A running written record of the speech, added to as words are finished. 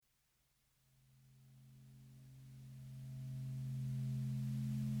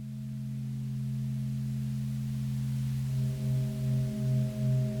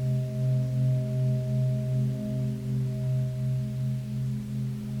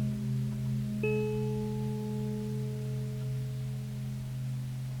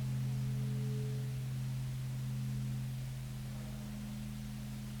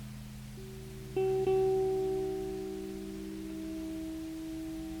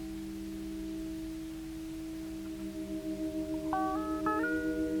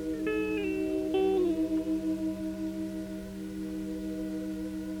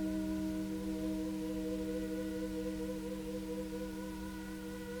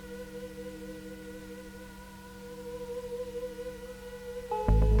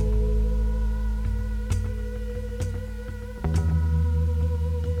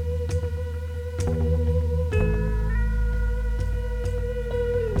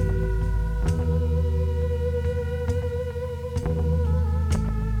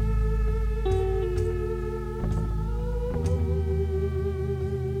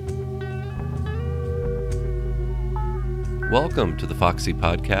Welcome to the Foxy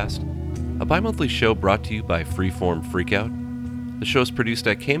Podcast, a bi-monthly show brought to you by Freeform Freakout. The show is produced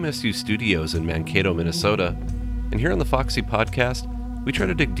at KMSU Studios in Mankato, Minnesota, and here on the Foxy Podcast, we try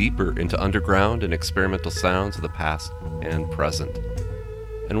to dig deeper into underground and experimental sounds of the past and present.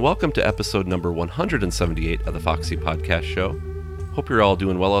 And welcome to episode number 178 of the Foxy Podcast show. Hope you're all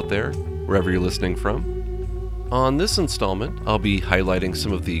doing well out there, wherever you're listening from. On this installment, I'll be highlighting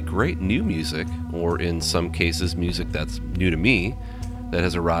some of the great new music, or in some cases music that's new to me, that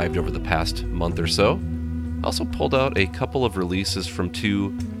has arrived over the past month or so. I also pulled out a couple of releases from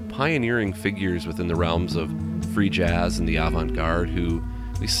two pioneering figures within the realms of free jazz and the avant-garde who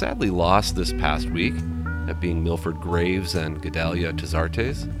we sadly lost this past week, that being Milford Graves and Gedalia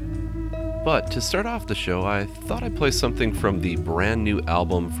Tazartes. But to start off the show, I thought I'd play something from the brand new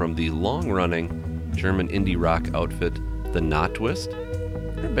album from the long-running German indie rock outfit, The Notwist.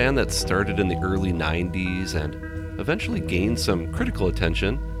 They're a band that started in the early 90s and eventually gained some critical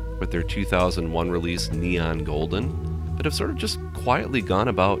attention with their 2001 release Neon Golden, but have sort of just quietly gone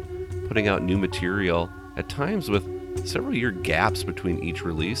about putting out new material, at times with several year gaps between each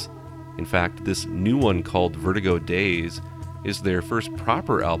release. In fact, this new one called Vertigo Days is their first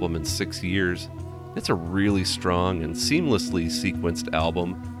proper album in 6 years. It's a really strong and seamlessly sequenced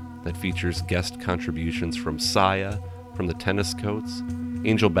album that features guest contributions from Saya, from the Tennis Coats,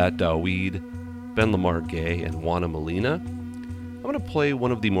 Angel Bat Dawid, Ben Lamar Gay, and Juana Molina. I'm going to play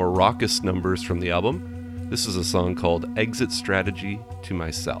one of the more raucous numbers from the album. This is a song called Exit Strategy to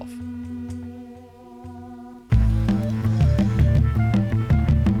Myself.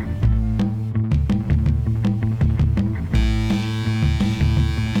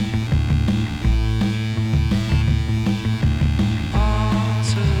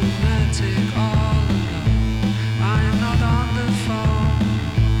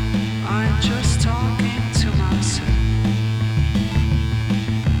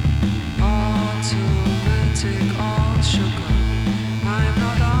 Automatic all sugar. I'm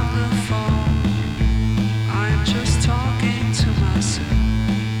not on the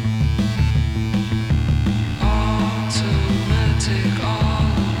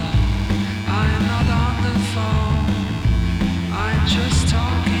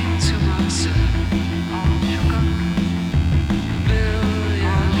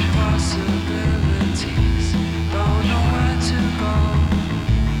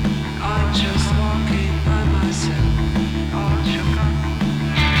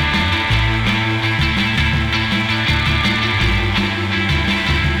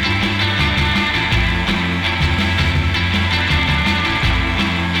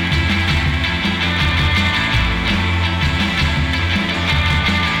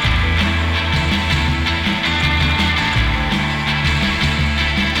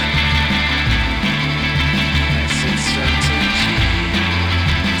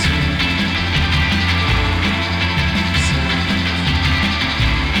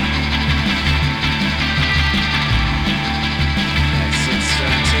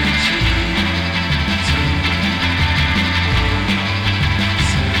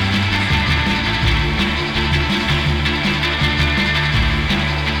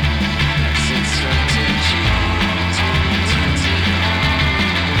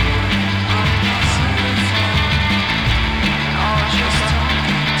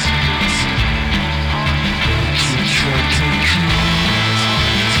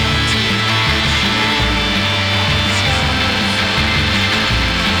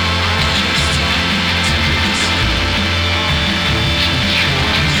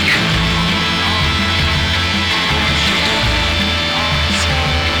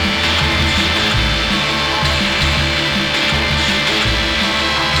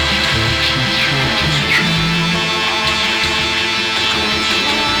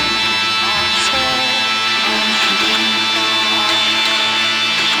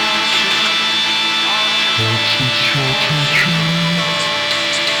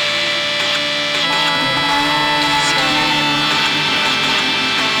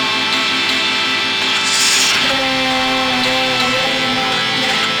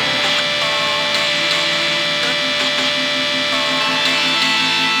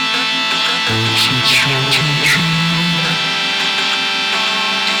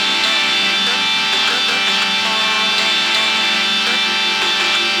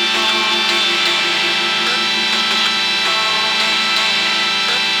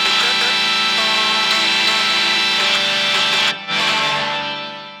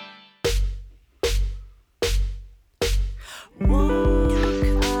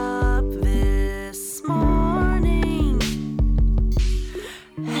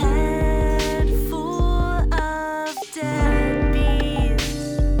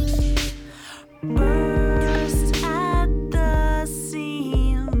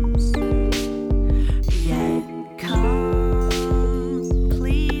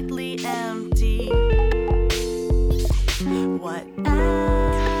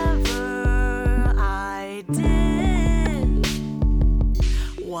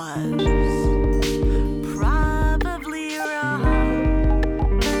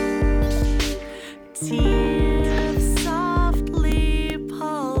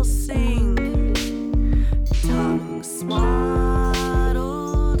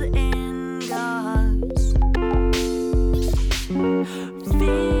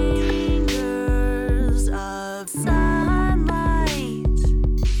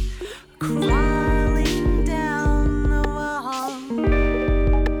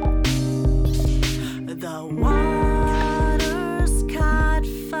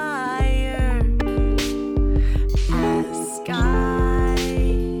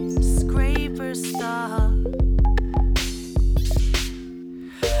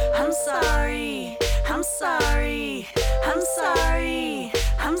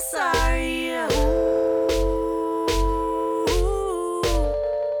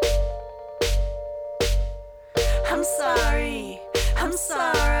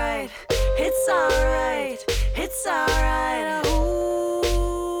it's alright. Ooh,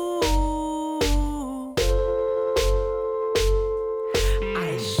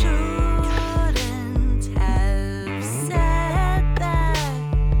 I shouldn't have said that,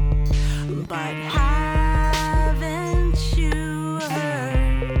 but haven't you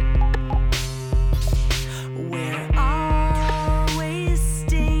heard? We're all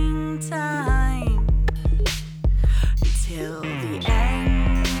wasting time till the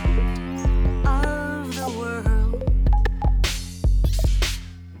end of the world.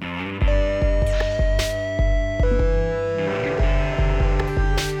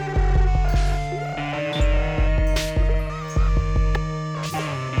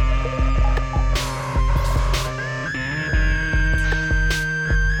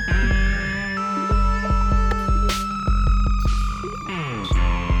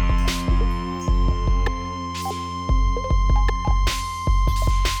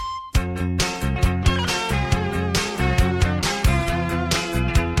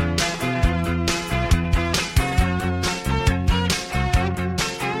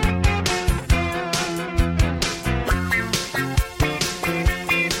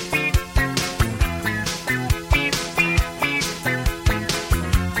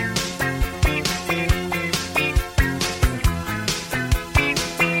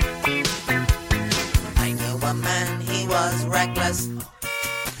 I know a man, he was reckless.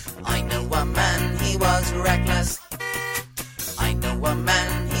 I know a man, he was reckless. I know a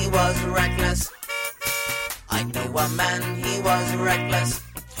man, he was reckless. I know a man, he was reckless.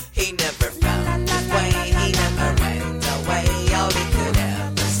 He never found his way, he never went away. All he could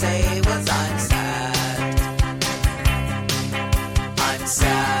ever say was, I'm sad. I'm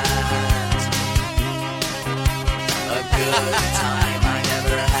sad. A good time I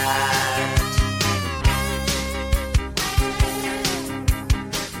never had.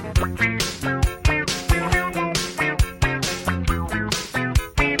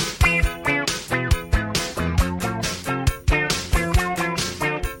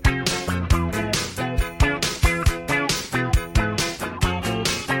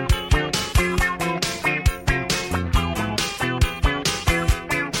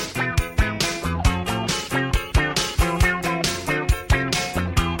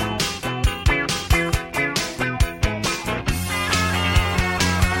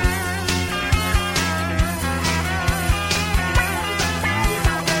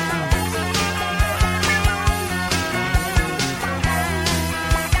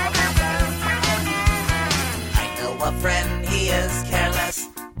 I know a friend, he is careless.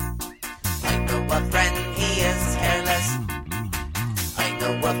 I know a friend, he is careless. I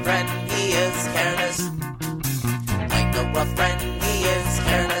know a friend, he is careless. I know a friend, he is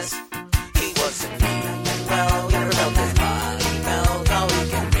careless. He wasn't feeling well, he never felt his body melt. All he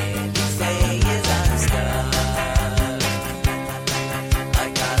can really say is, I'm stuck. I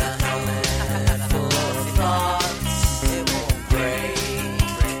got a helmet full of thoughts, it won't break.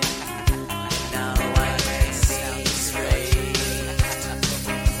 Now I can see straight.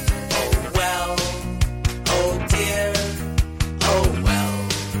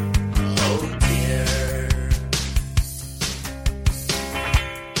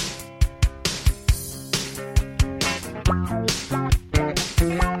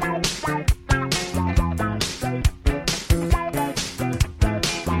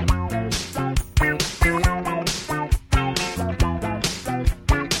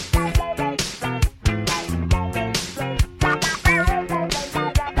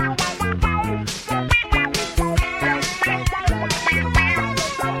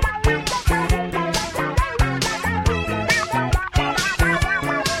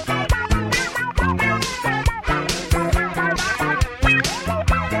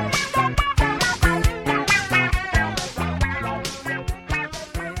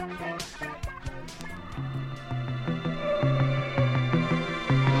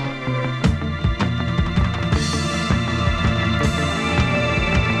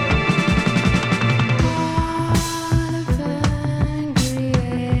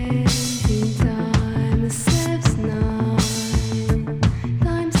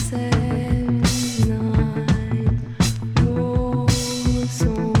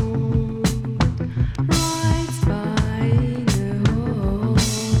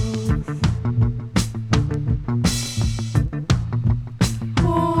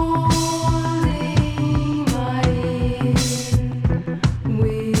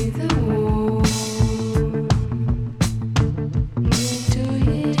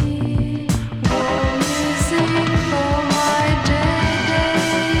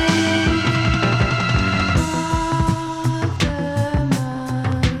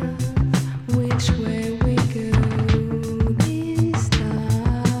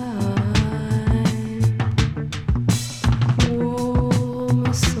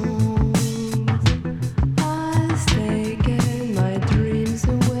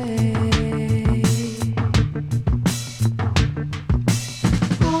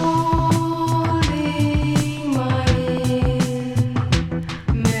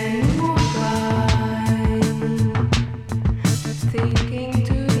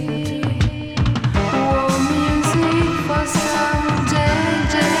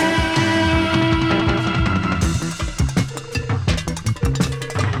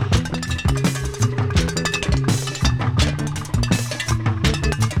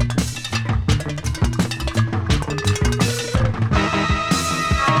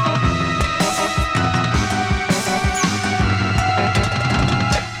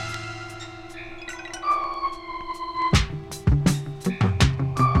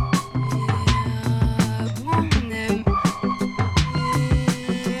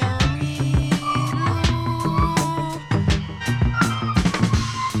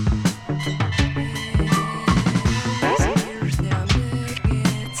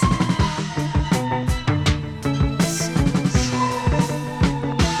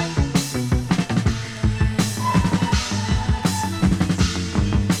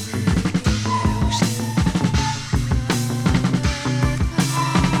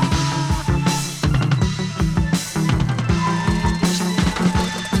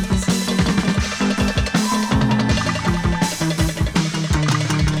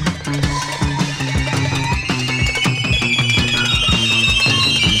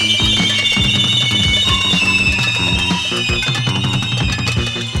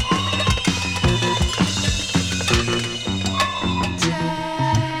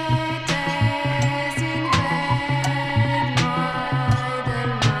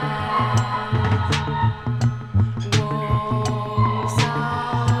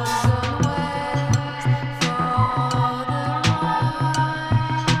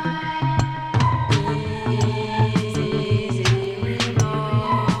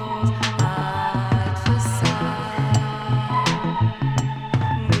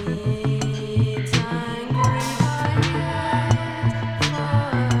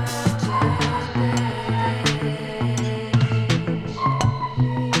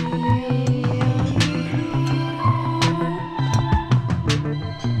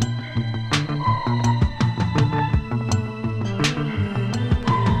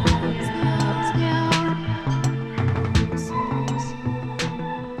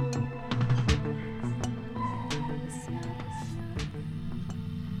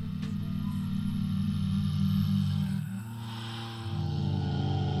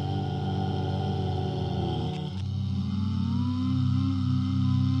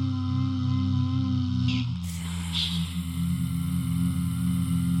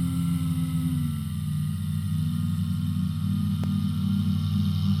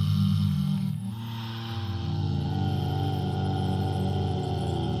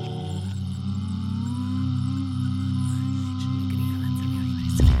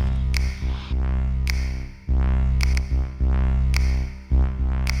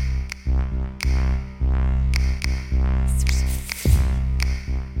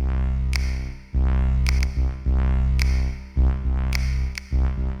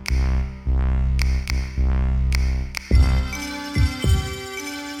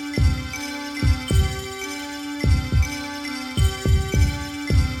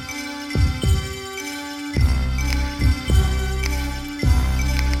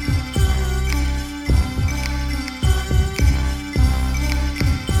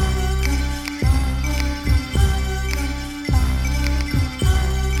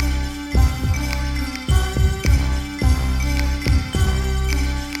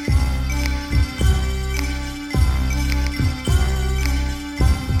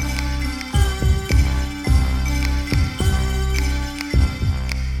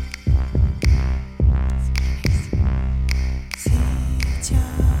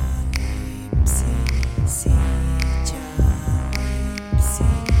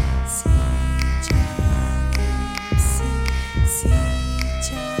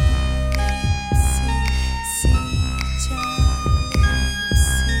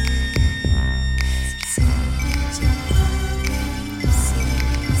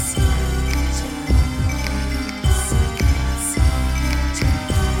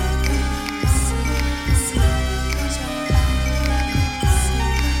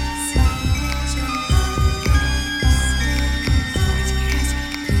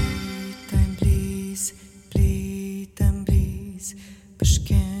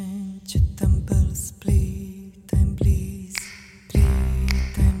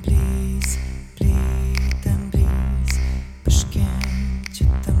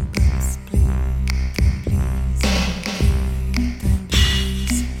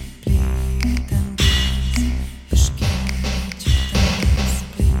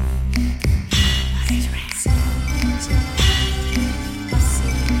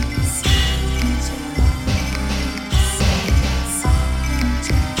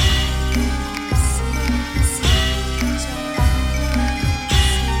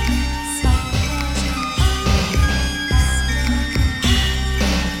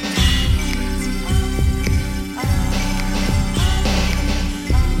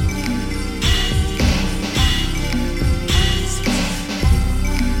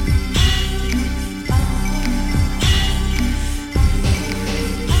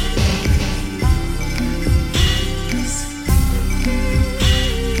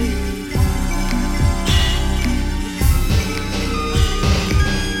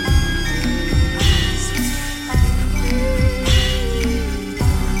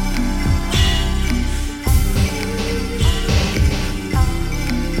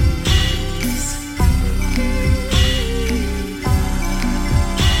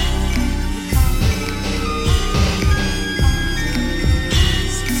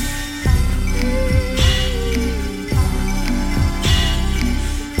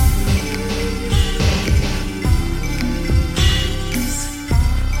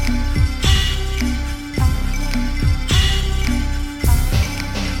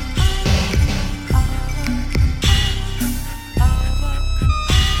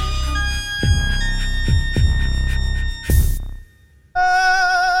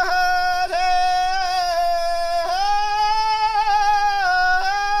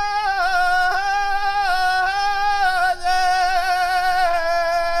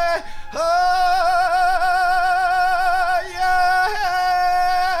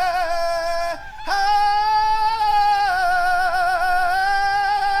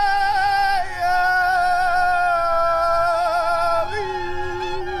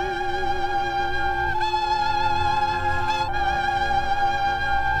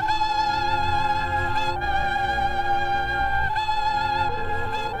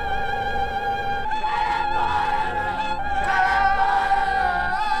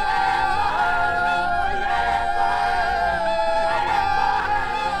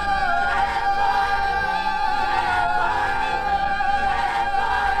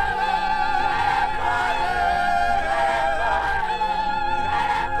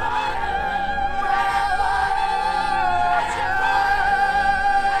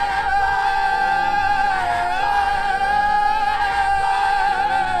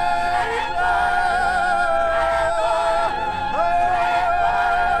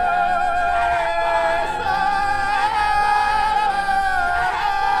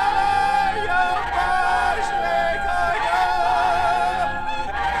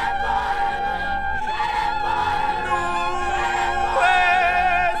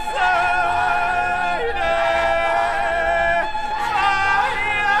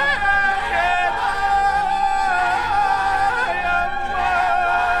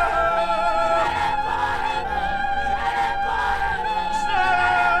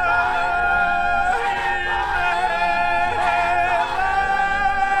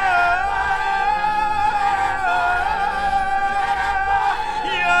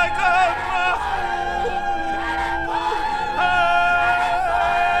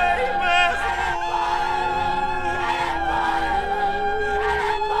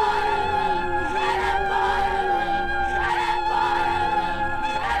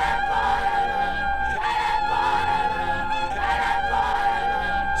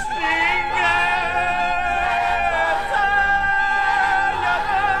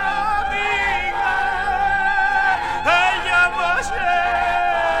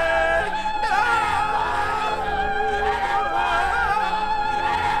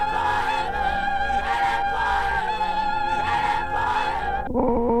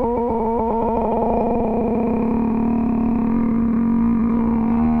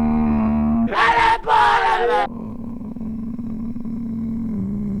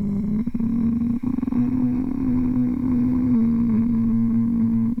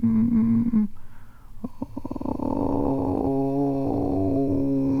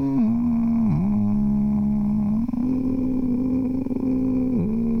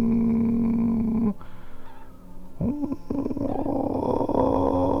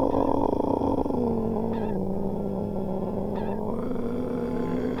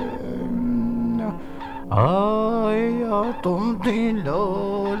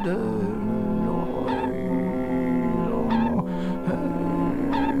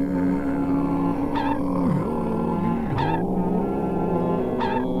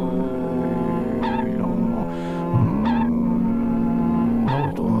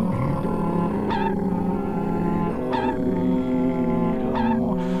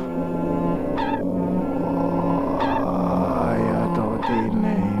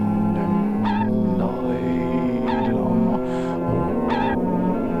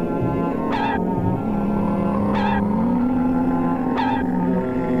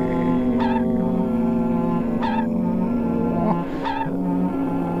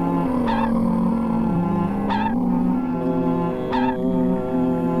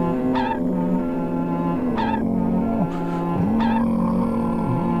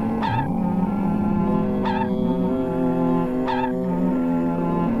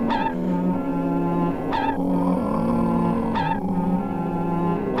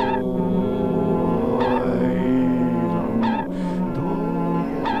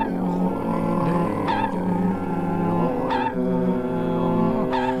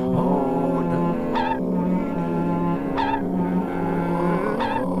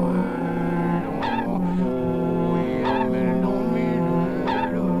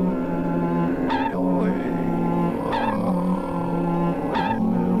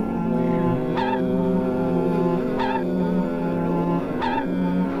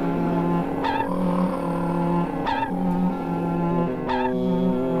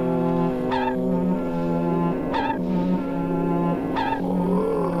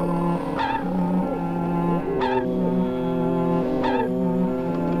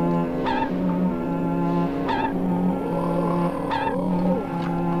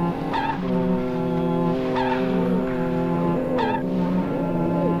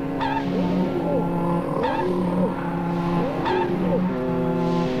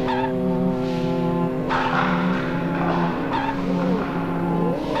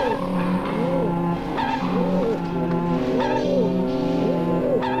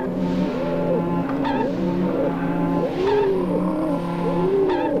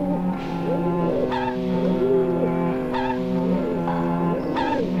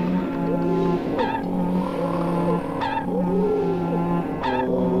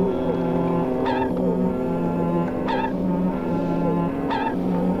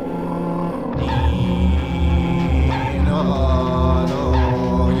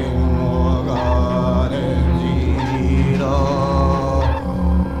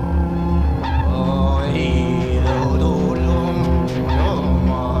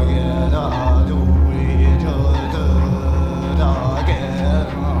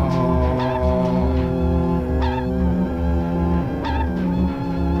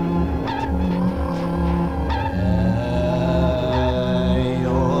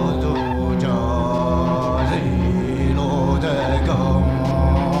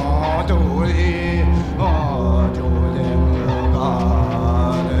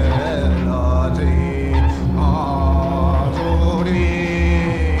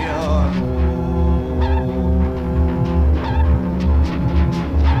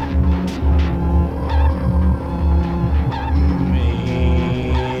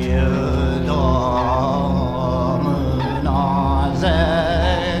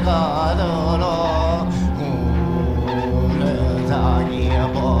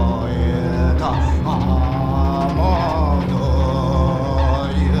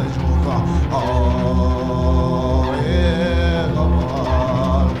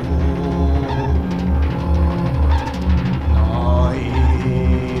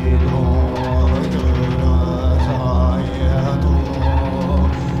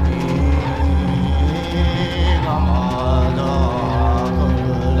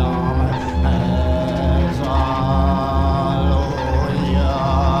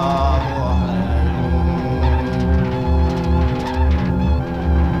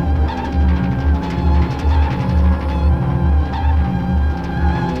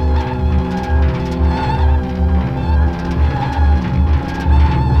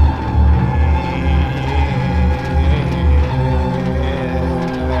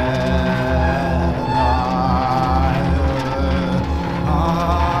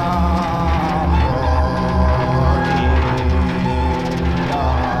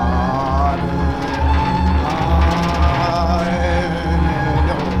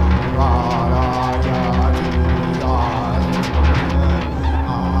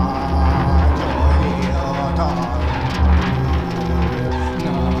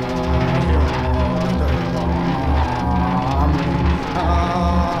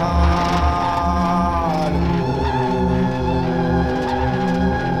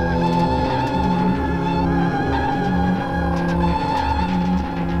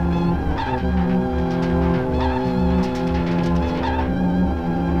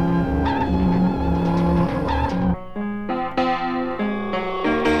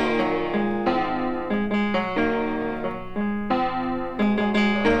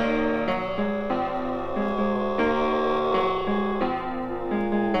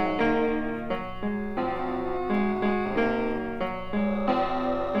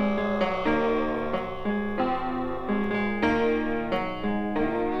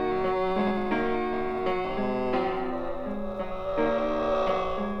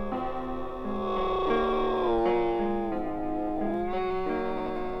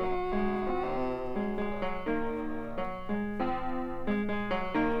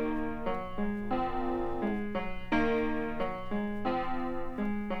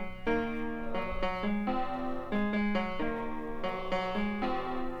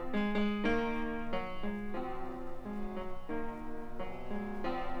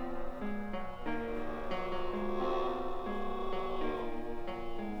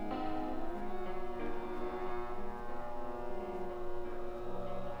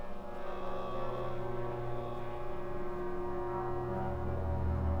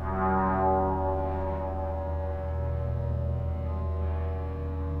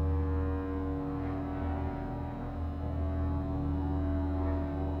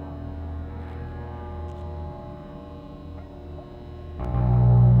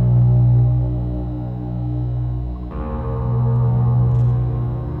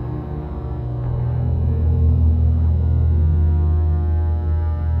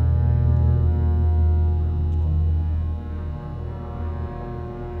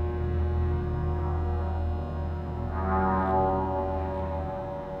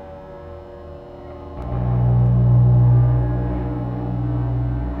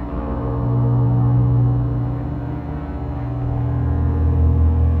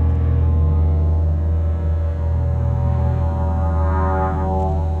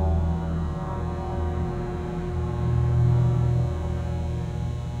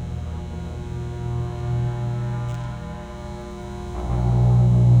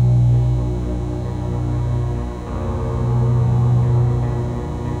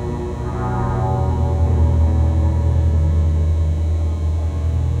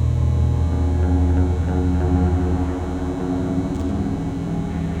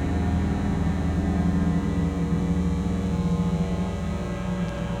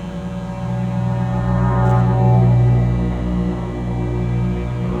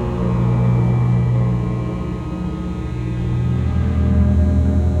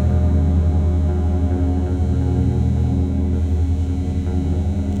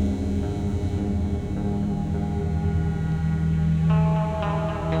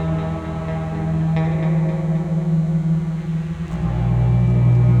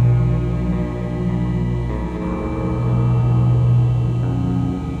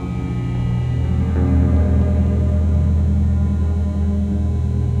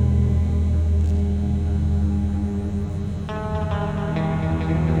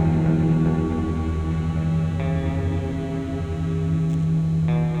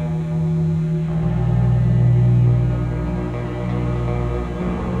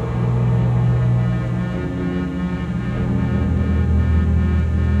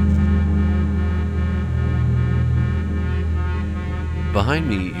 Behind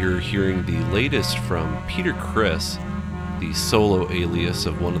me, you're hearing the latest from Peter Criss, the solo alias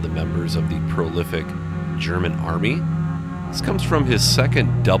of one of the members of the prolific German Army. This comes from his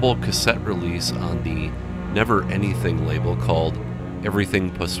second double cassette release on the Never Anything label called Everything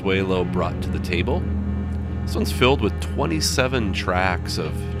Pozuelo Brought to the Table. This one's filled with 27 tracks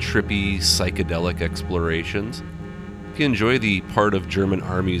of trippy, psychedelic explorations. If you enjoy the part of German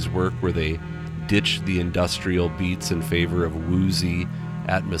Army's work where they ditch the industrial beats in favor of woozy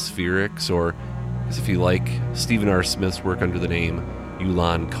atmospherics, or as if you like Stephen R. Smith's work under the name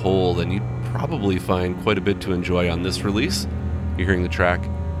Ulan Cole, then you'd probably find quite a bit to enjoy on this release. You're hearing the track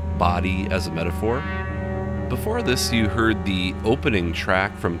Body as a Metaphor. Before this, you heard the opening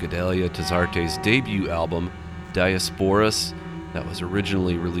track from Gedalia Tazarte's debut album, Diasporas, that was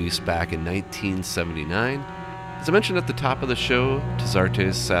originally released back in 1979. As I mentioned at the top of the show,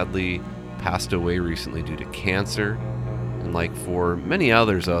 Tazartes sadly passed away recently due to cancer. And like for many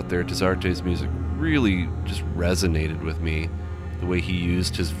others out there, Tazarte's music really just resonated with me. The way he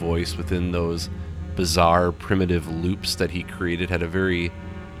used his voice within those bizarre, primitive loops that he created had a very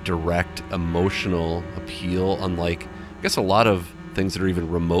direct, emotional appeal, unlike, I guess, a lot of things that are even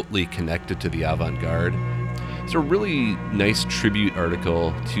remotely connected to the avant-garde. It's a really nice tribute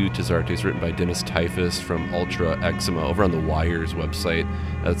article to Tazartes written by Dennis Typhus from Ultra Eczema over on the Wire's website.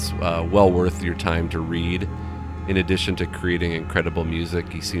 That's well worth your time to read. In addition to creating incredible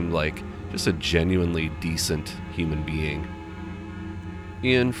music, he seemed like just a genuinely decent human being.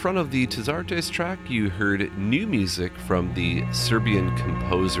 In front of the Tazartes track, you heard new music from the Serbian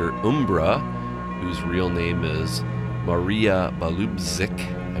composer Umbra, whose real name is Maria Balubzic,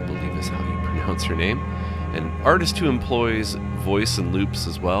 I believe is how you pronounce her name. An artist who employs voice and loops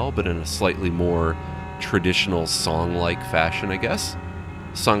as well, but in a slightly more traditional song-like fashion, I guess.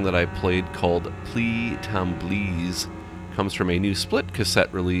 The song that I played called Pli Tambliz comes from a new split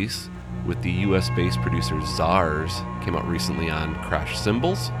cassette release with the US-based producer Zars. Came out recently on Crash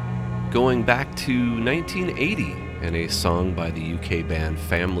Cymbals. Going back to 1980 and a song by the UK band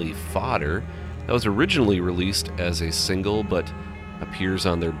Family Fodder that was originally released as a single but appears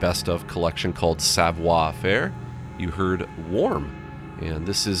on their best of collection called Savoir Faire. You heard Warm, and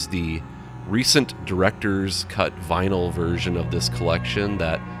this is the recent director's cut vinyl version of this collection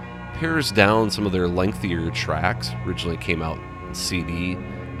that pares down some of their lengthier tracks. Originally came out on CD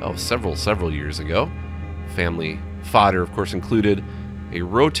several years ago. Family Fodder, of course, included a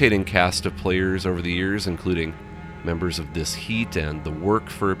rotating cast of players over the years, including members of This Heat and The Work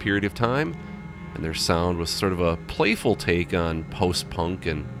for a period of time, and their sound was sort of a playful take on post-punk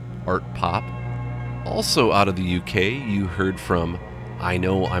and art pop. Also out of the UK, you heard from I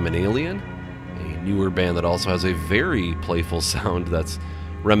Know I'm an Alien, a newer band that also has a very playful sound that's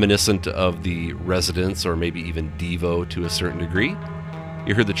reminiscent of the Residents or maybe even Devo to a certain degree.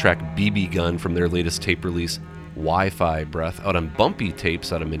 You heard the track BB Gun from their latest tape release, Wi-Fi Breath, out on Bumpy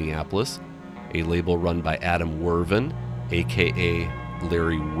Tapes out of Minneapolis, a label run by Adam Werven, aka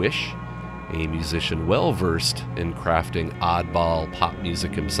Larry Wish, a musician well-versed in crafting oddball pop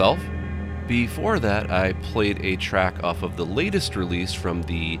music himself. Before that, I played a track off of the latest release from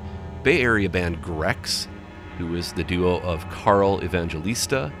the Bay Area band Grex, who is the duo of Carl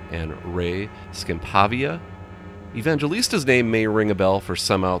Evangelista and Ray Scampavia. Evangelista's name may ring a bell for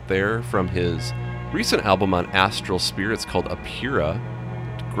some out there from his recent album on Astral Spirits called Apura.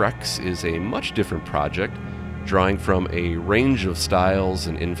 Grex is a much different project, drawing from a range of styles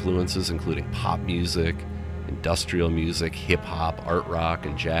and influences, including pop music, industrial music, hip-hop, art rock,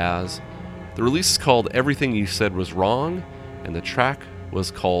 and jazz. The release is called Everything You Said Was Wrong, and the track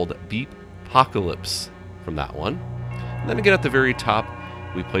was called Beep-pocalypse from that one. And then again at the very top,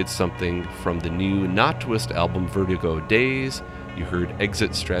 we played something from the new Not Twist album Vertigo Days. You heard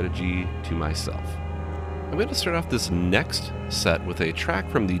Exit Strategy to Myself. I'm going to start off this next set with a track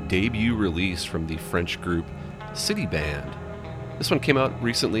from the debut release from the French group City Band. This one came out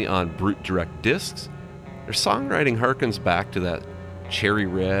recently on Brute Direct Discs. Their songwriting harkens back to that Cherry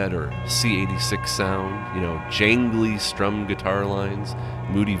Red or C86 sound, jangly strum guitar lines,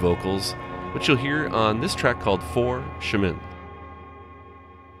 moody vocals, which you'll hear on this track called For Chemin.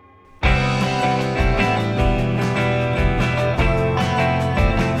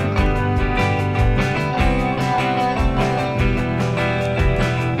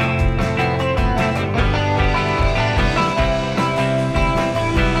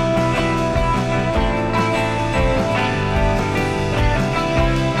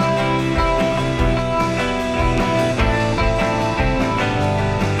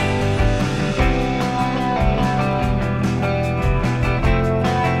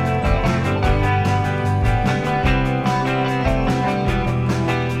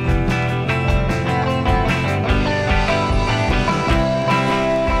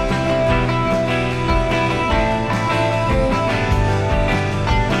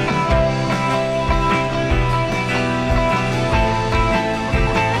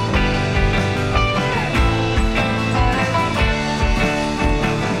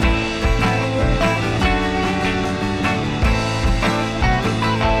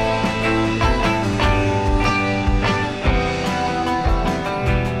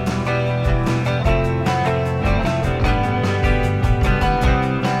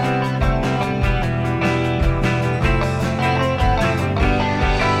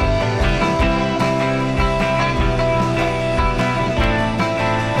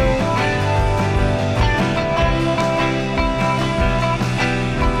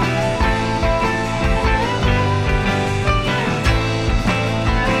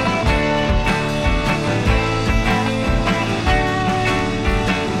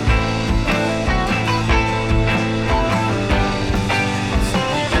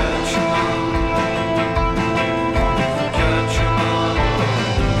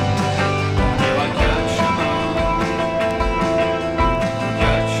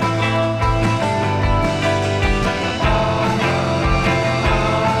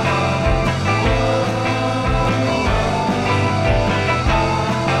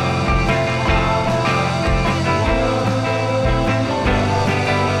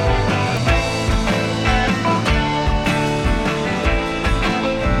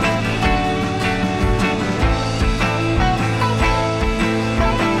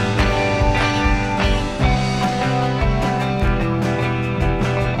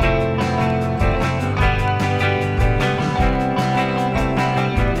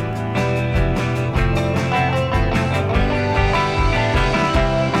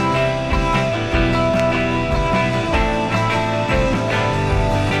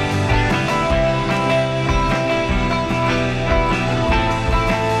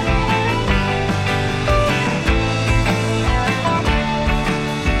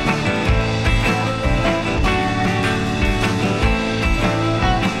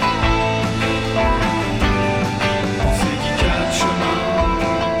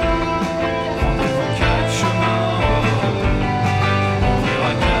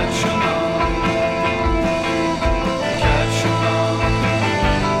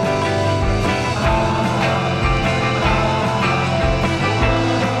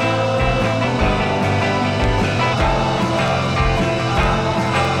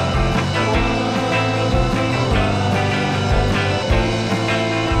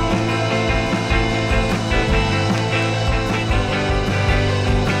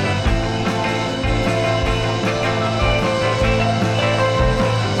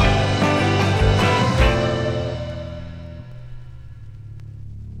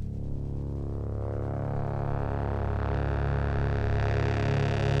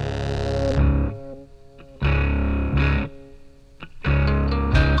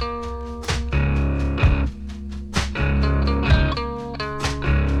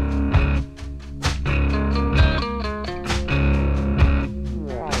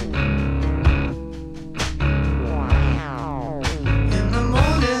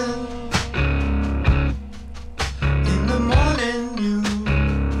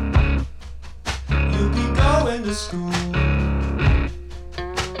 to school.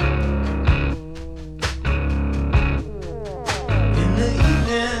 In the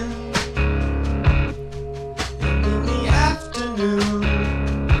evening and in the afternoon,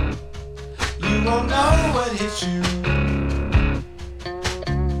 you won't know what hit you.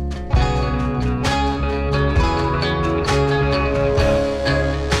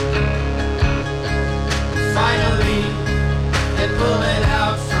 Finally, they pull it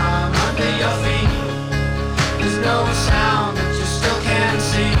out from under your feet. There's no sound, but you still can't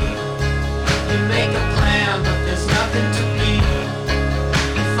see. You make a plan, but there's nothing to beat.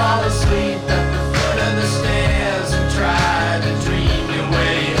 You fall asleep at the foot of the stairs and try to dream your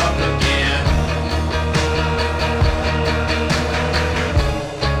way up again.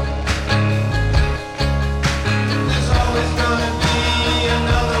 There's always gonna be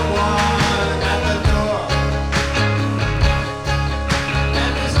another one at the door.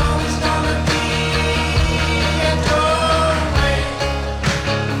 And there's always gonna be a doorway.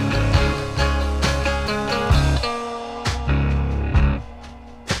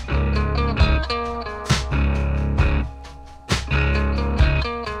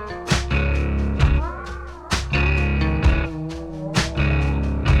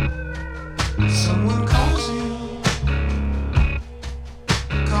 Someone calls you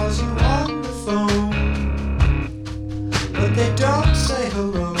on the phone, but they don't say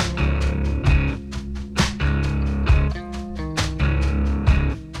hello.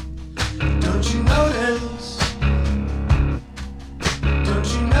 Don't you notice? Don't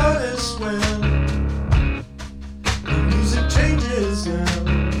you notice when the music changes now?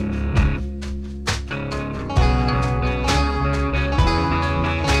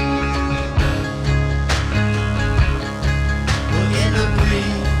 Well, in the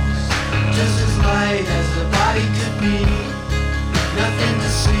breeze, just as light as the body could be, nothing to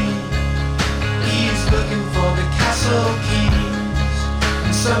see. He's looking for the castle keys,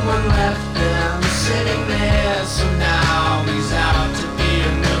 and someone left them sitting there. So now he's out to be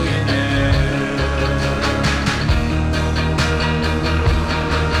a millionaire.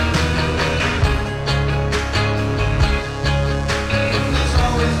 There's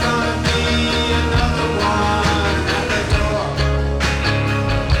always gonna be another one at the door.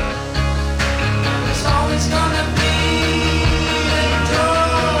 There's always gonna be a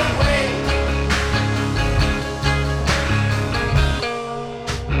doorway.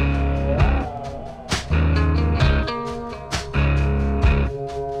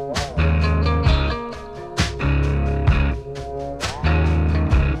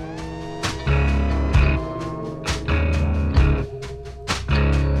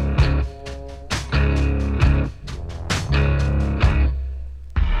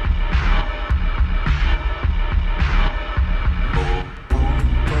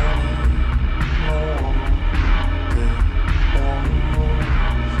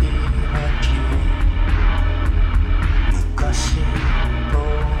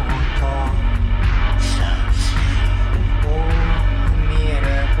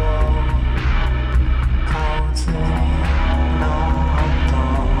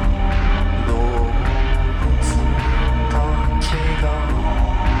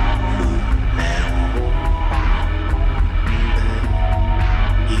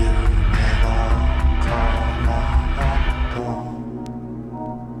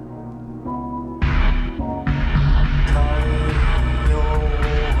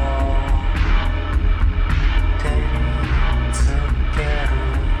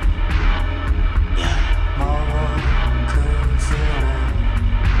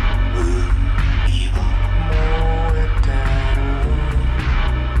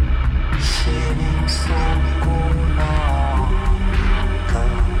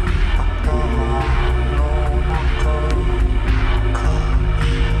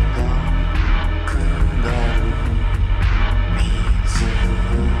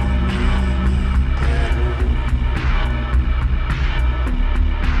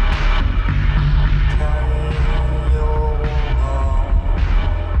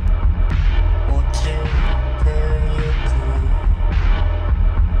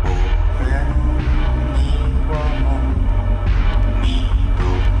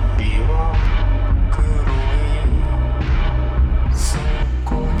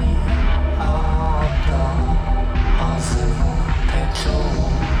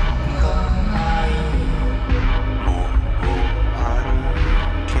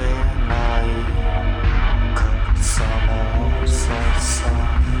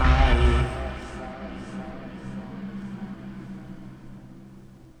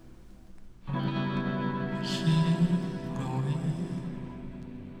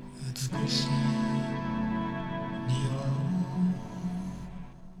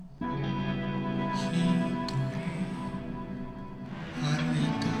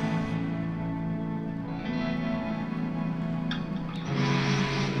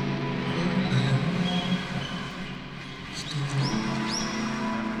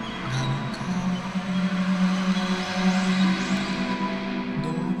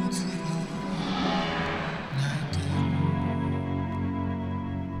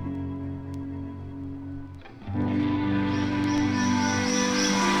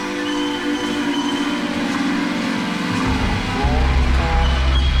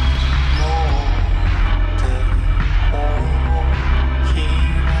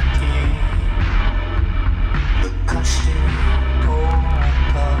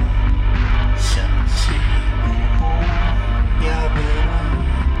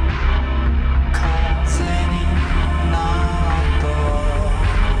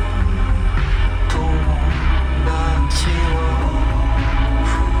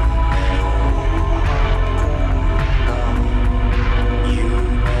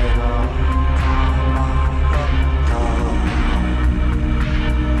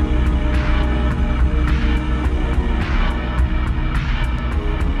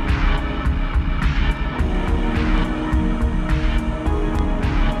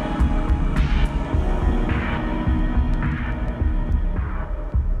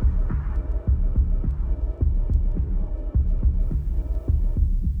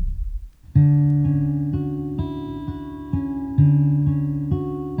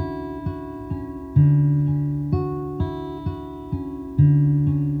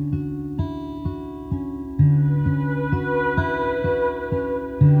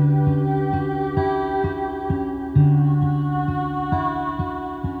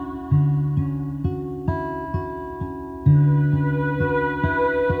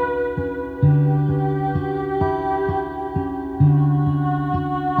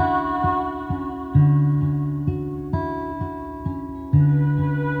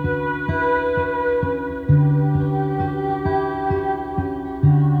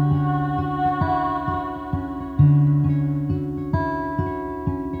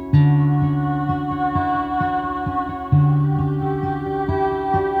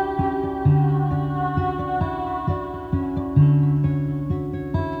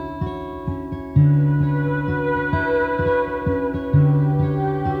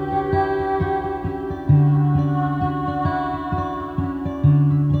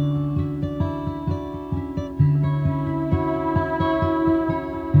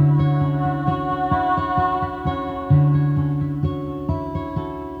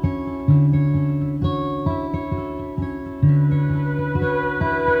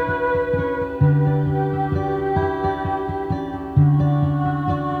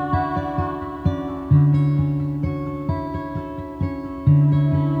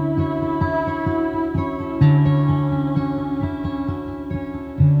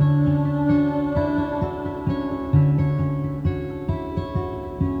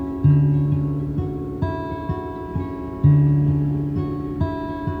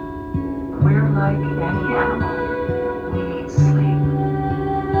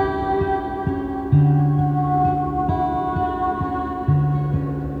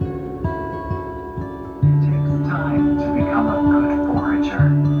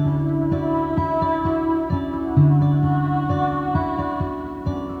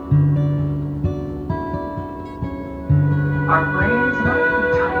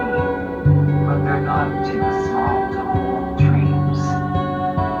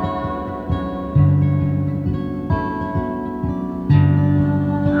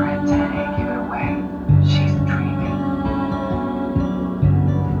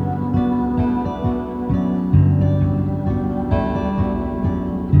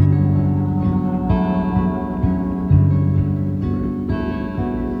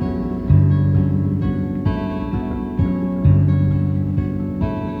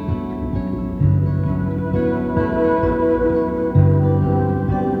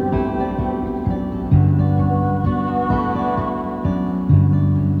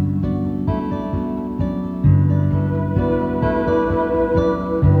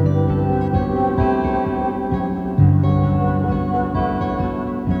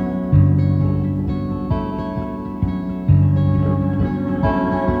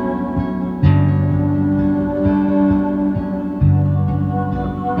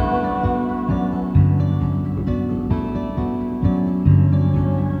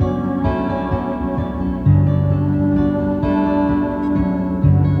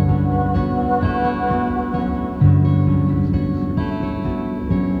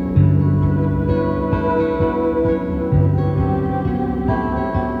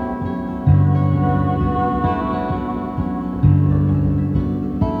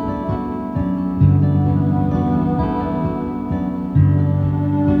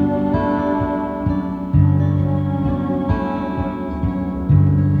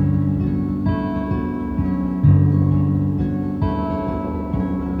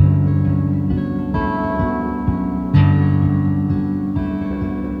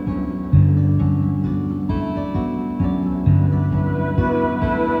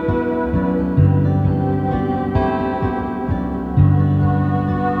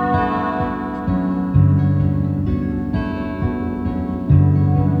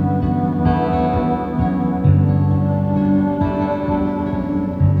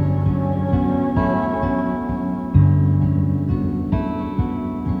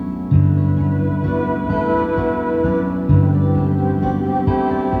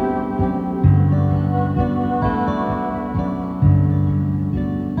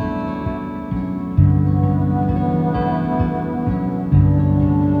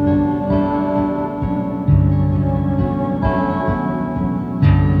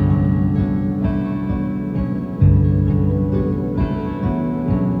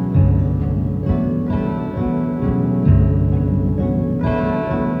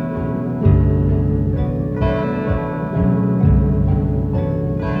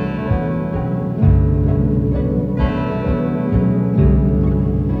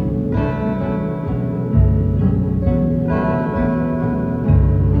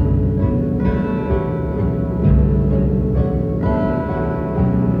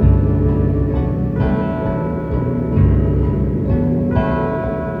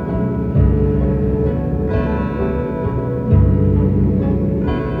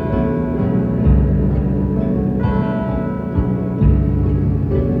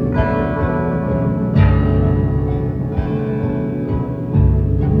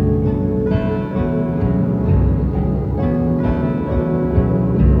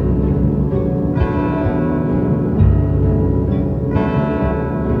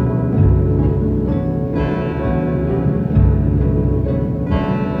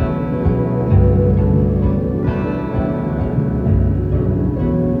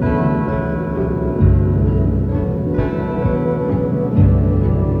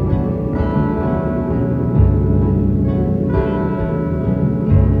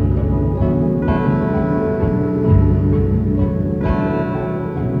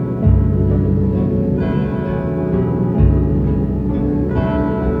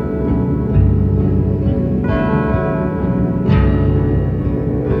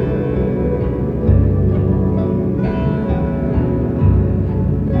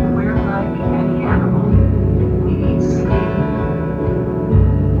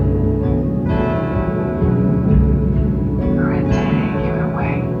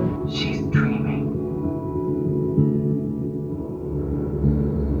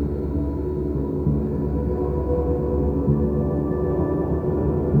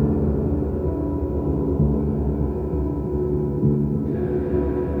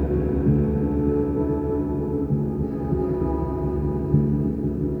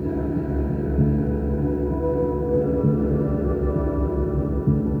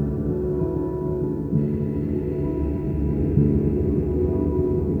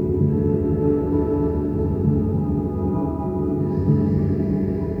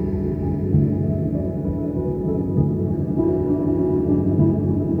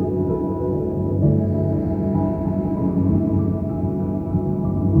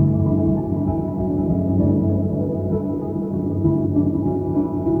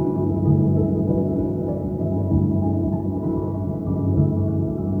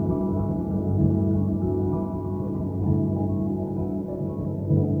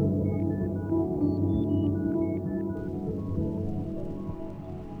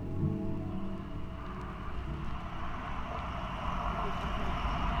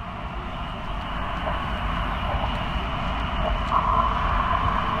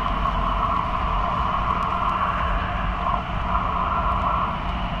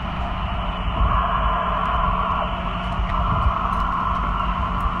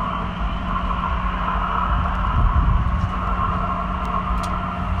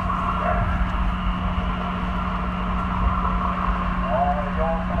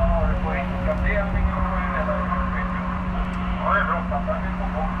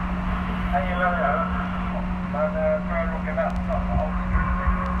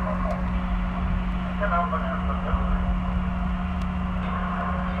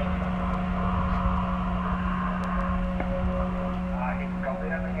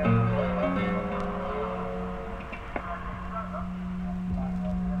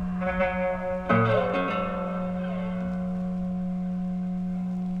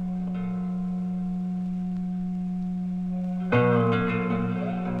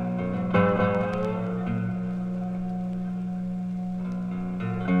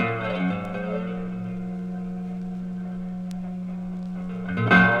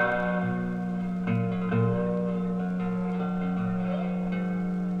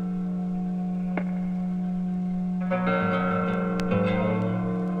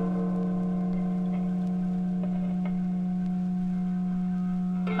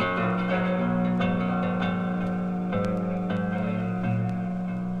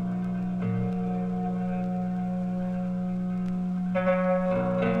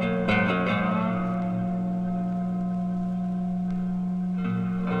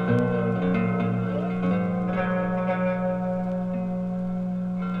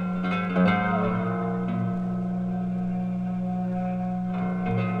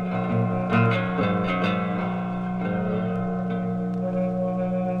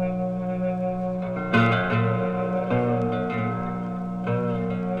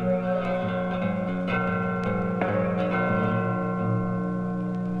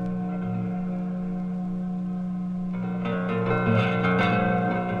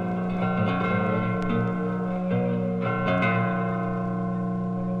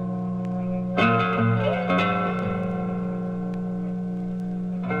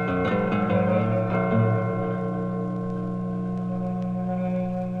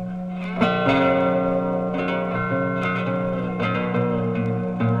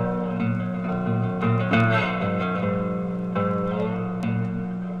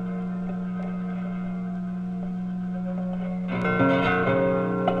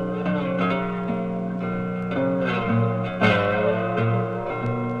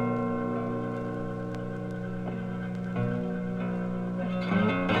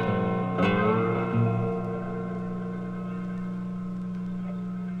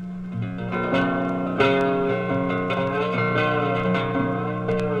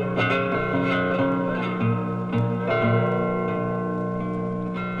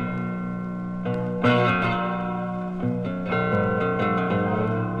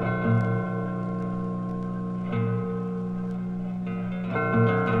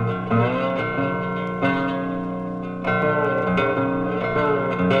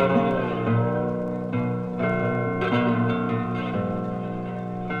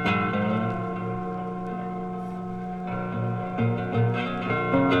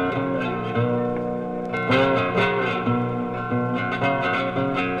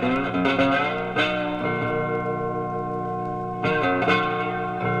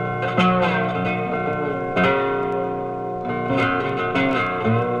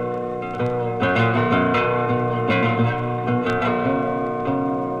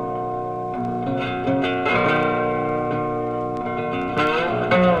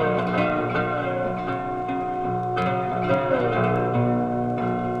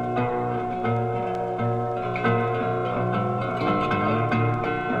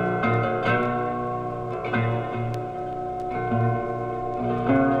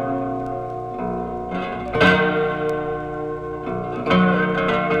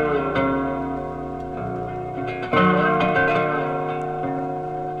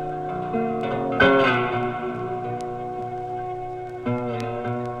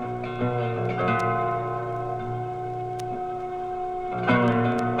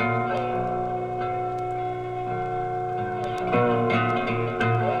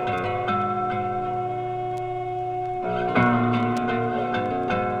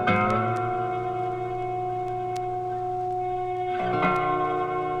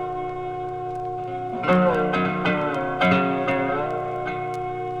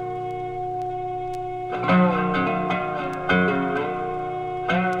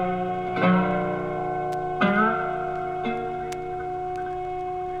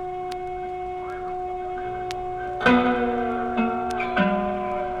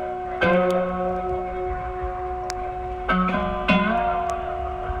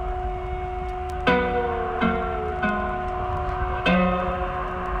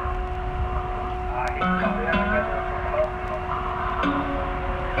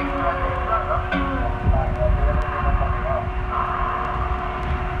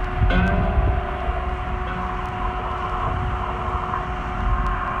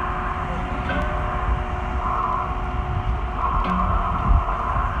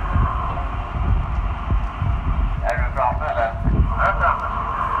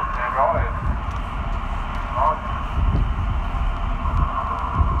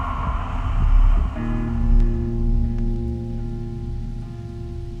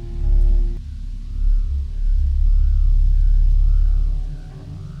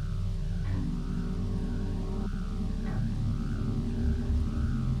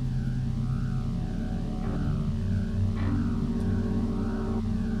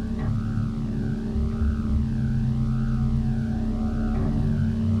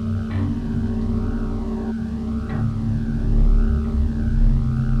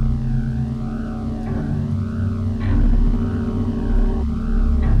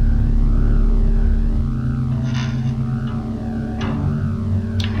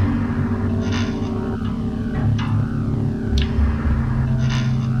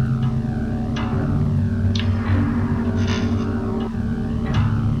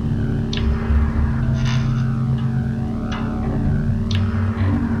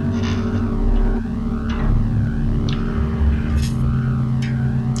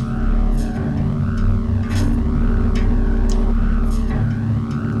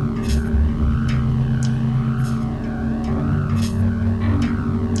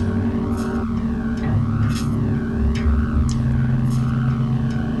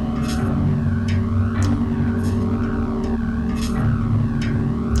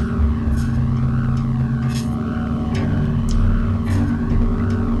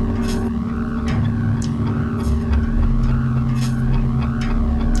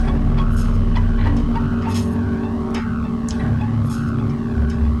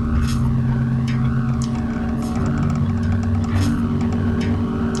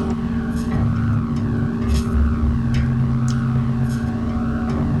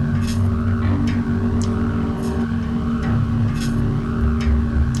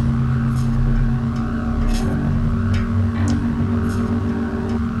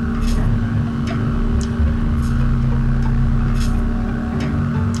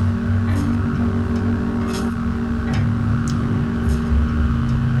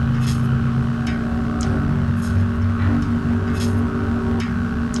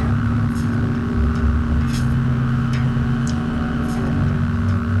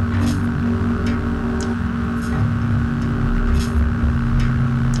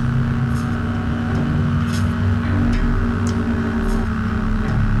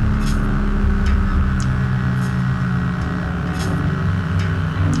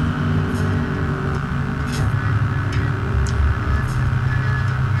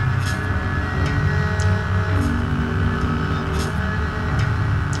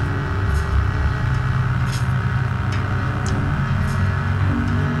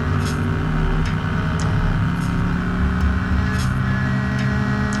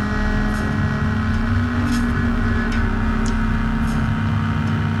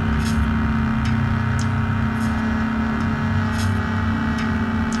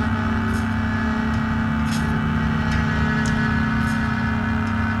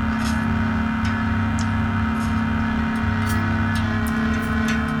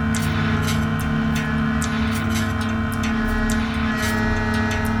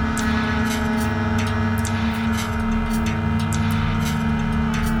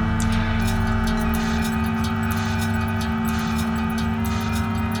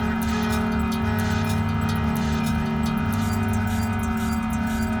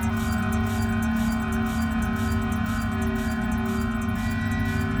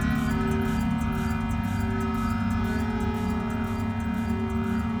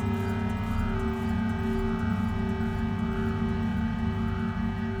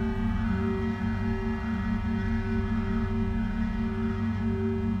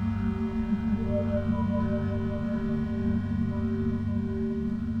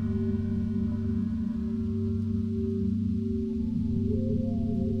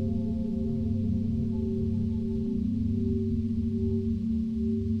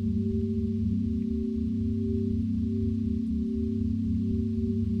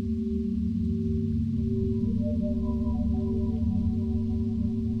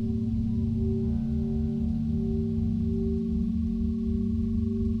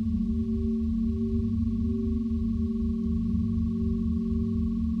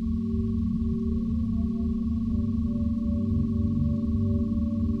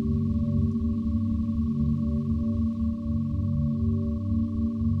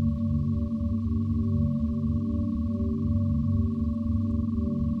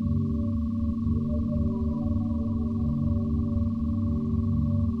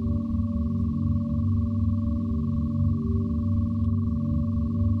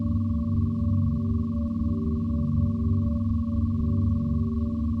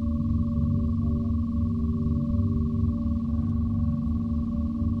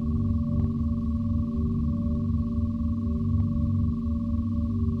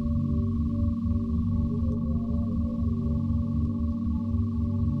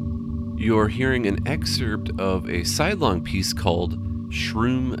 You're hearing an excerpt of a sidelong piece called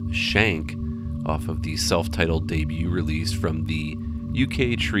Shroom Shank off of the self-titled debut release from the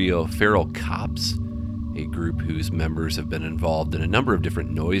UK trio Feral Cops, a group whose members have been involved in a number of different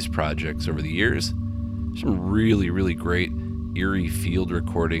noise projects over the years. Some really, really great eerie field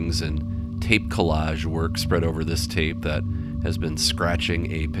recordings and tape collage work spread over this tape that has been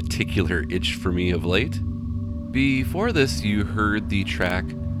scratching a particular itch for me of late. Before this, you heard the track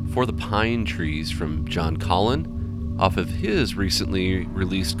For the Pine Trees from John Collin off of his recently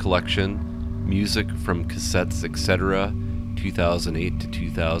released collection, Music from Cassettes, Etc., 2008 to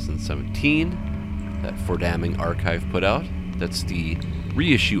 2017, that Fordaming Archive put out. That's the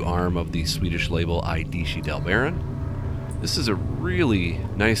reissue arm of the Swedish label I Dici del Baron. This is a really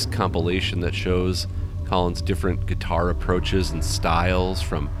nice compilation that shows Collin's different guitar approaches and styles,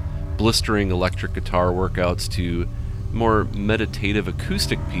 from blistering electric guitar workouts to more meditative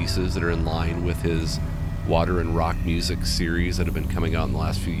acoustic pieces that are in line with his Water and Rock Music series that have been coming out in the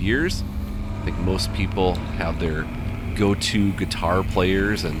last few years. I think most people have their go-to guitar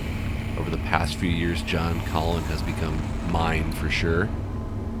players, and over the past few years, John Collin has become mine for sure.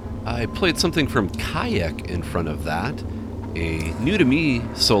 I played something from Kayak in front of that, a new-to-me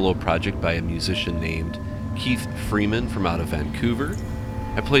solo project by a musician named Keith Freeman from out of Vancouver.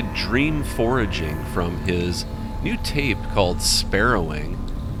 I played Dream Foraging from his new tape called Sparrowing,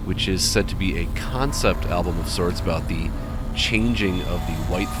 which is said to be a concept album of sorts about the changing of the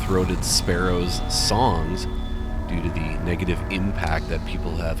white-throated sparrow's songs due to the negative impact that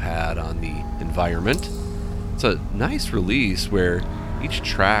people have had on the environment. It's a nice release where each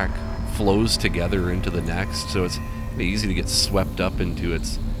track flows together into the next, so it's easy to get swept up into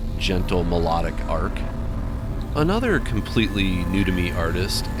its gentle melodic arc. Another completely new-to-me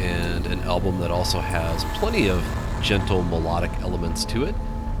artist, and an album that also has plenty of gentle melodic elements to it.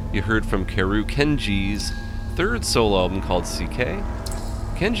 You heard from Kaoru Kenji's third solo album called CK.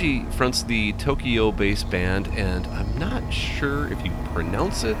 Kenji fronts the Tokyo-based band, and I'm not sure if you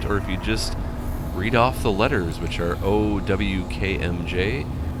pronounce it or if you just read off the letters, which are OWKMJ.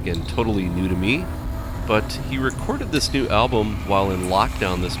 Again, totally new to me. But he recorded this new album while in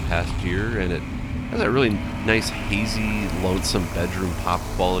lockdown this past year, and it has that really nice, hazy, lonesome bedroom pop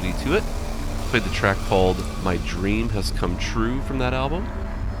quality to it. Played the track called My Dream Has Come True from that album.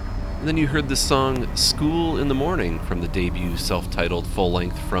 And then you heard the song School in the Morning from the debut self-titled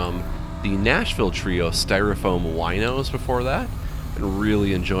full-length from the Nashville trio Styrofoam Winos before that. Been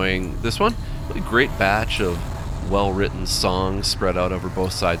really enjoying this one. Really great batch of well-written songs spread out over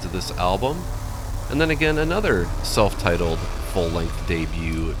both sides of this album. And then again, another self-titled full-length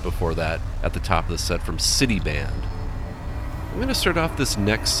debut before that at the top of the set from City Band. I'm going to start off this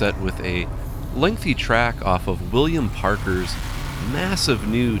next set with a lengthy track off of William Parker's massive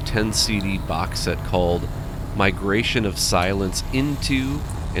new 10 CD box set called Migration of Silence Into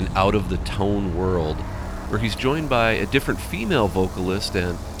and Out of the Tone World, where he's joined by a different female vocalist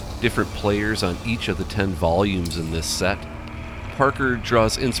and different players on each of the 10 volumes in this set. Parker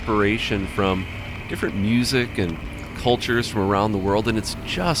draws inspiration from different music and cultures from around the world, and it's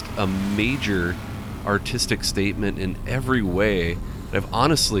just a major artistic statement in every way that I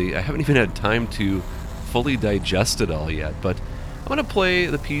haven't even had time to fully digest it all yet, but I'm going to play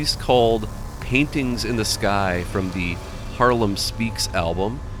the piece called Paintings in the Sky from the Harlem Speaks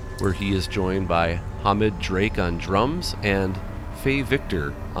album, where he is joined by Hamid Drake on drums and Faye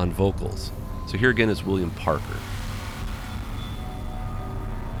Victor on vocals. So here again is William Parker.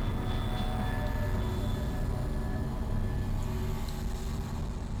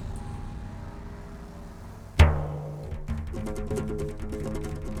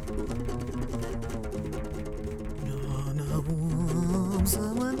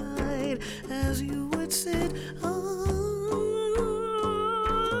 Summer night, as you would sit on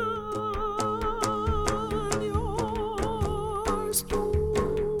your stool,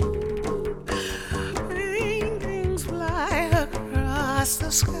 paintings fly across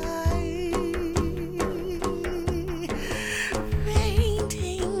the sky,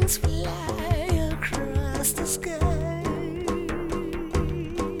 paintings fly across the sky.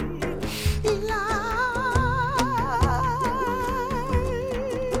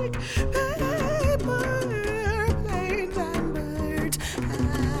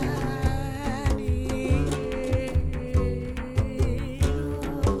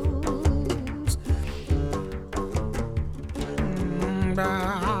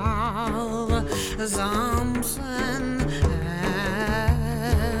 Something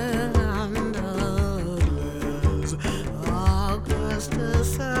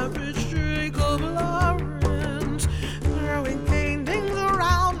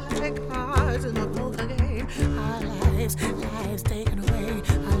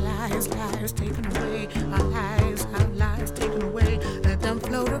lives taken away, our lives taken away. Let them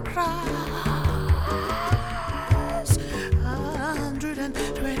float across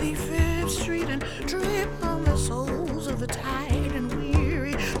 125th Street and drip on the soles of the tired and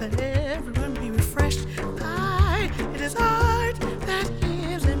weary. Let everyone be refreshed by it is art that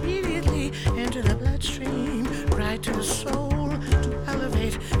gives immediately into the bloodstream, right to the soul, to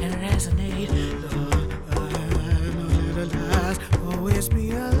elevate and resonate. Let the last poets be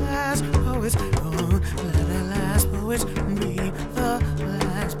the last poets. Don't let the last poets be the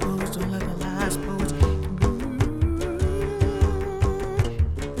last poets. Don't let the last poets.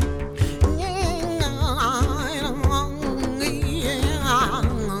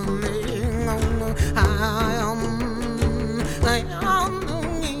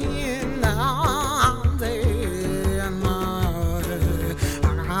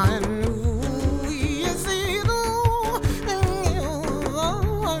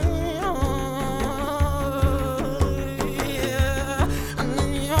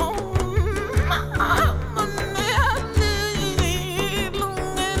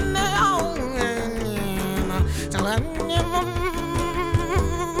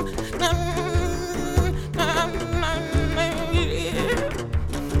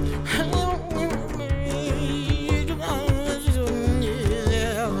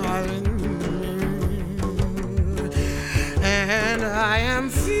 And I am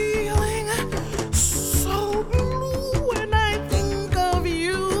feeling so blue when I think of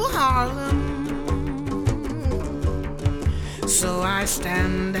you, Harlem. So I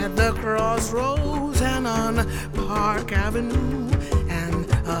stand at the crossroads and on Park Avenue and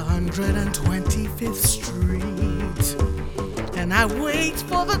 125th Street, and I wait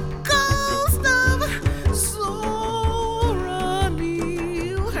for the ghost of Zora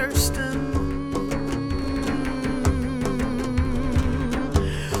Neale Hurston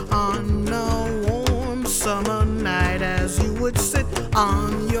on a warm summer night as you would sit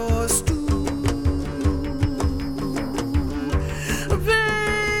on your stool.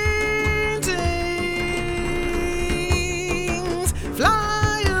 Paintings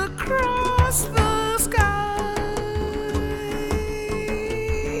fly across the sky.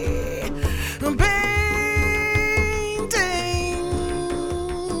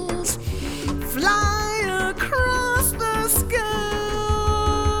 Paintings fly across the sky.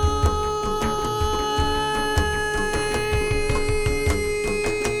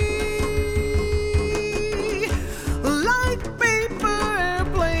 Like paper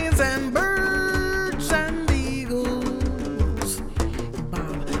airplanes and birds and eagles.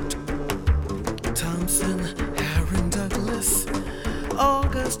 Bob Thompson, Aaron Douglas,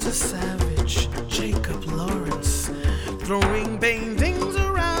 Augustus Savage, Jacob Lawrence, throwing paintings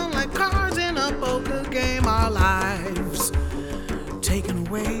around like cards in a poker game. Our lives taken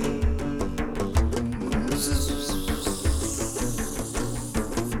away.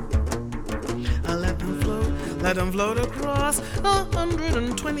 Let them float across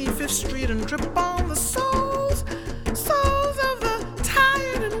 125th Street and drip on the souls of the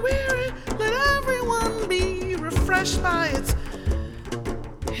tired and weary. Let everyone be refreshed by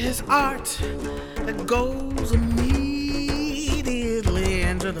his art that goes immediately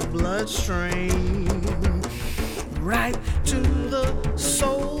into the bloodstream, right to the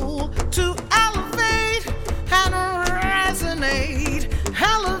soul, to elevate and resonate,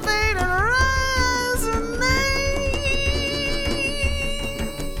 elevate and resonate.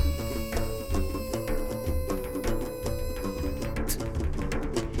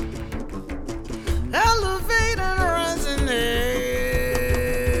 Elevate and resonate.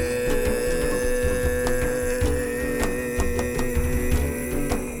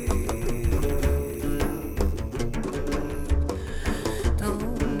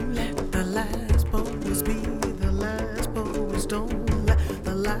 Don't let the last poets be the last poets. Don't let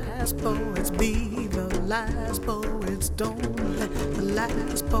the last poets be the last poets. Don't let the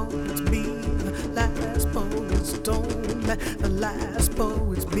last poets be the last poets. Don't let the last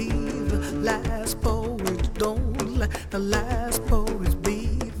poets be the last poets. Don't let the last poets be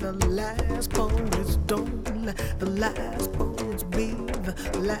the last poets. Don't let the last poets be the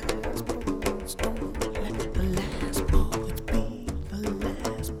last poets. Don't let the last poets be the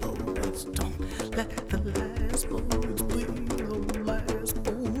last poets. Don't let the last poets be the last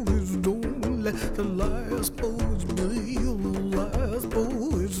poets. Don't let the last poets be the last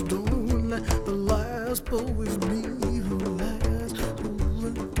poets. Don't let the last poets be the last. Don't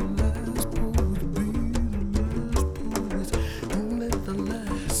let the last poets be the last poets. Don't let the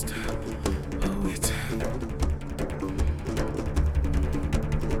last poet.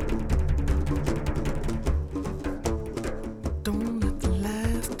 Don't let the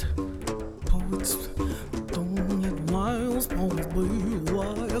last be the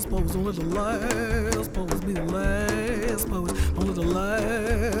last pose. Don't let the last pose be the last pose. Don't let the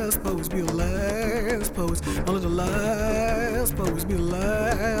last pose be the last pose. Don't let the last pose be the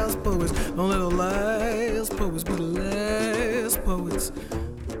last pose. Don't let the last pose be the last pose.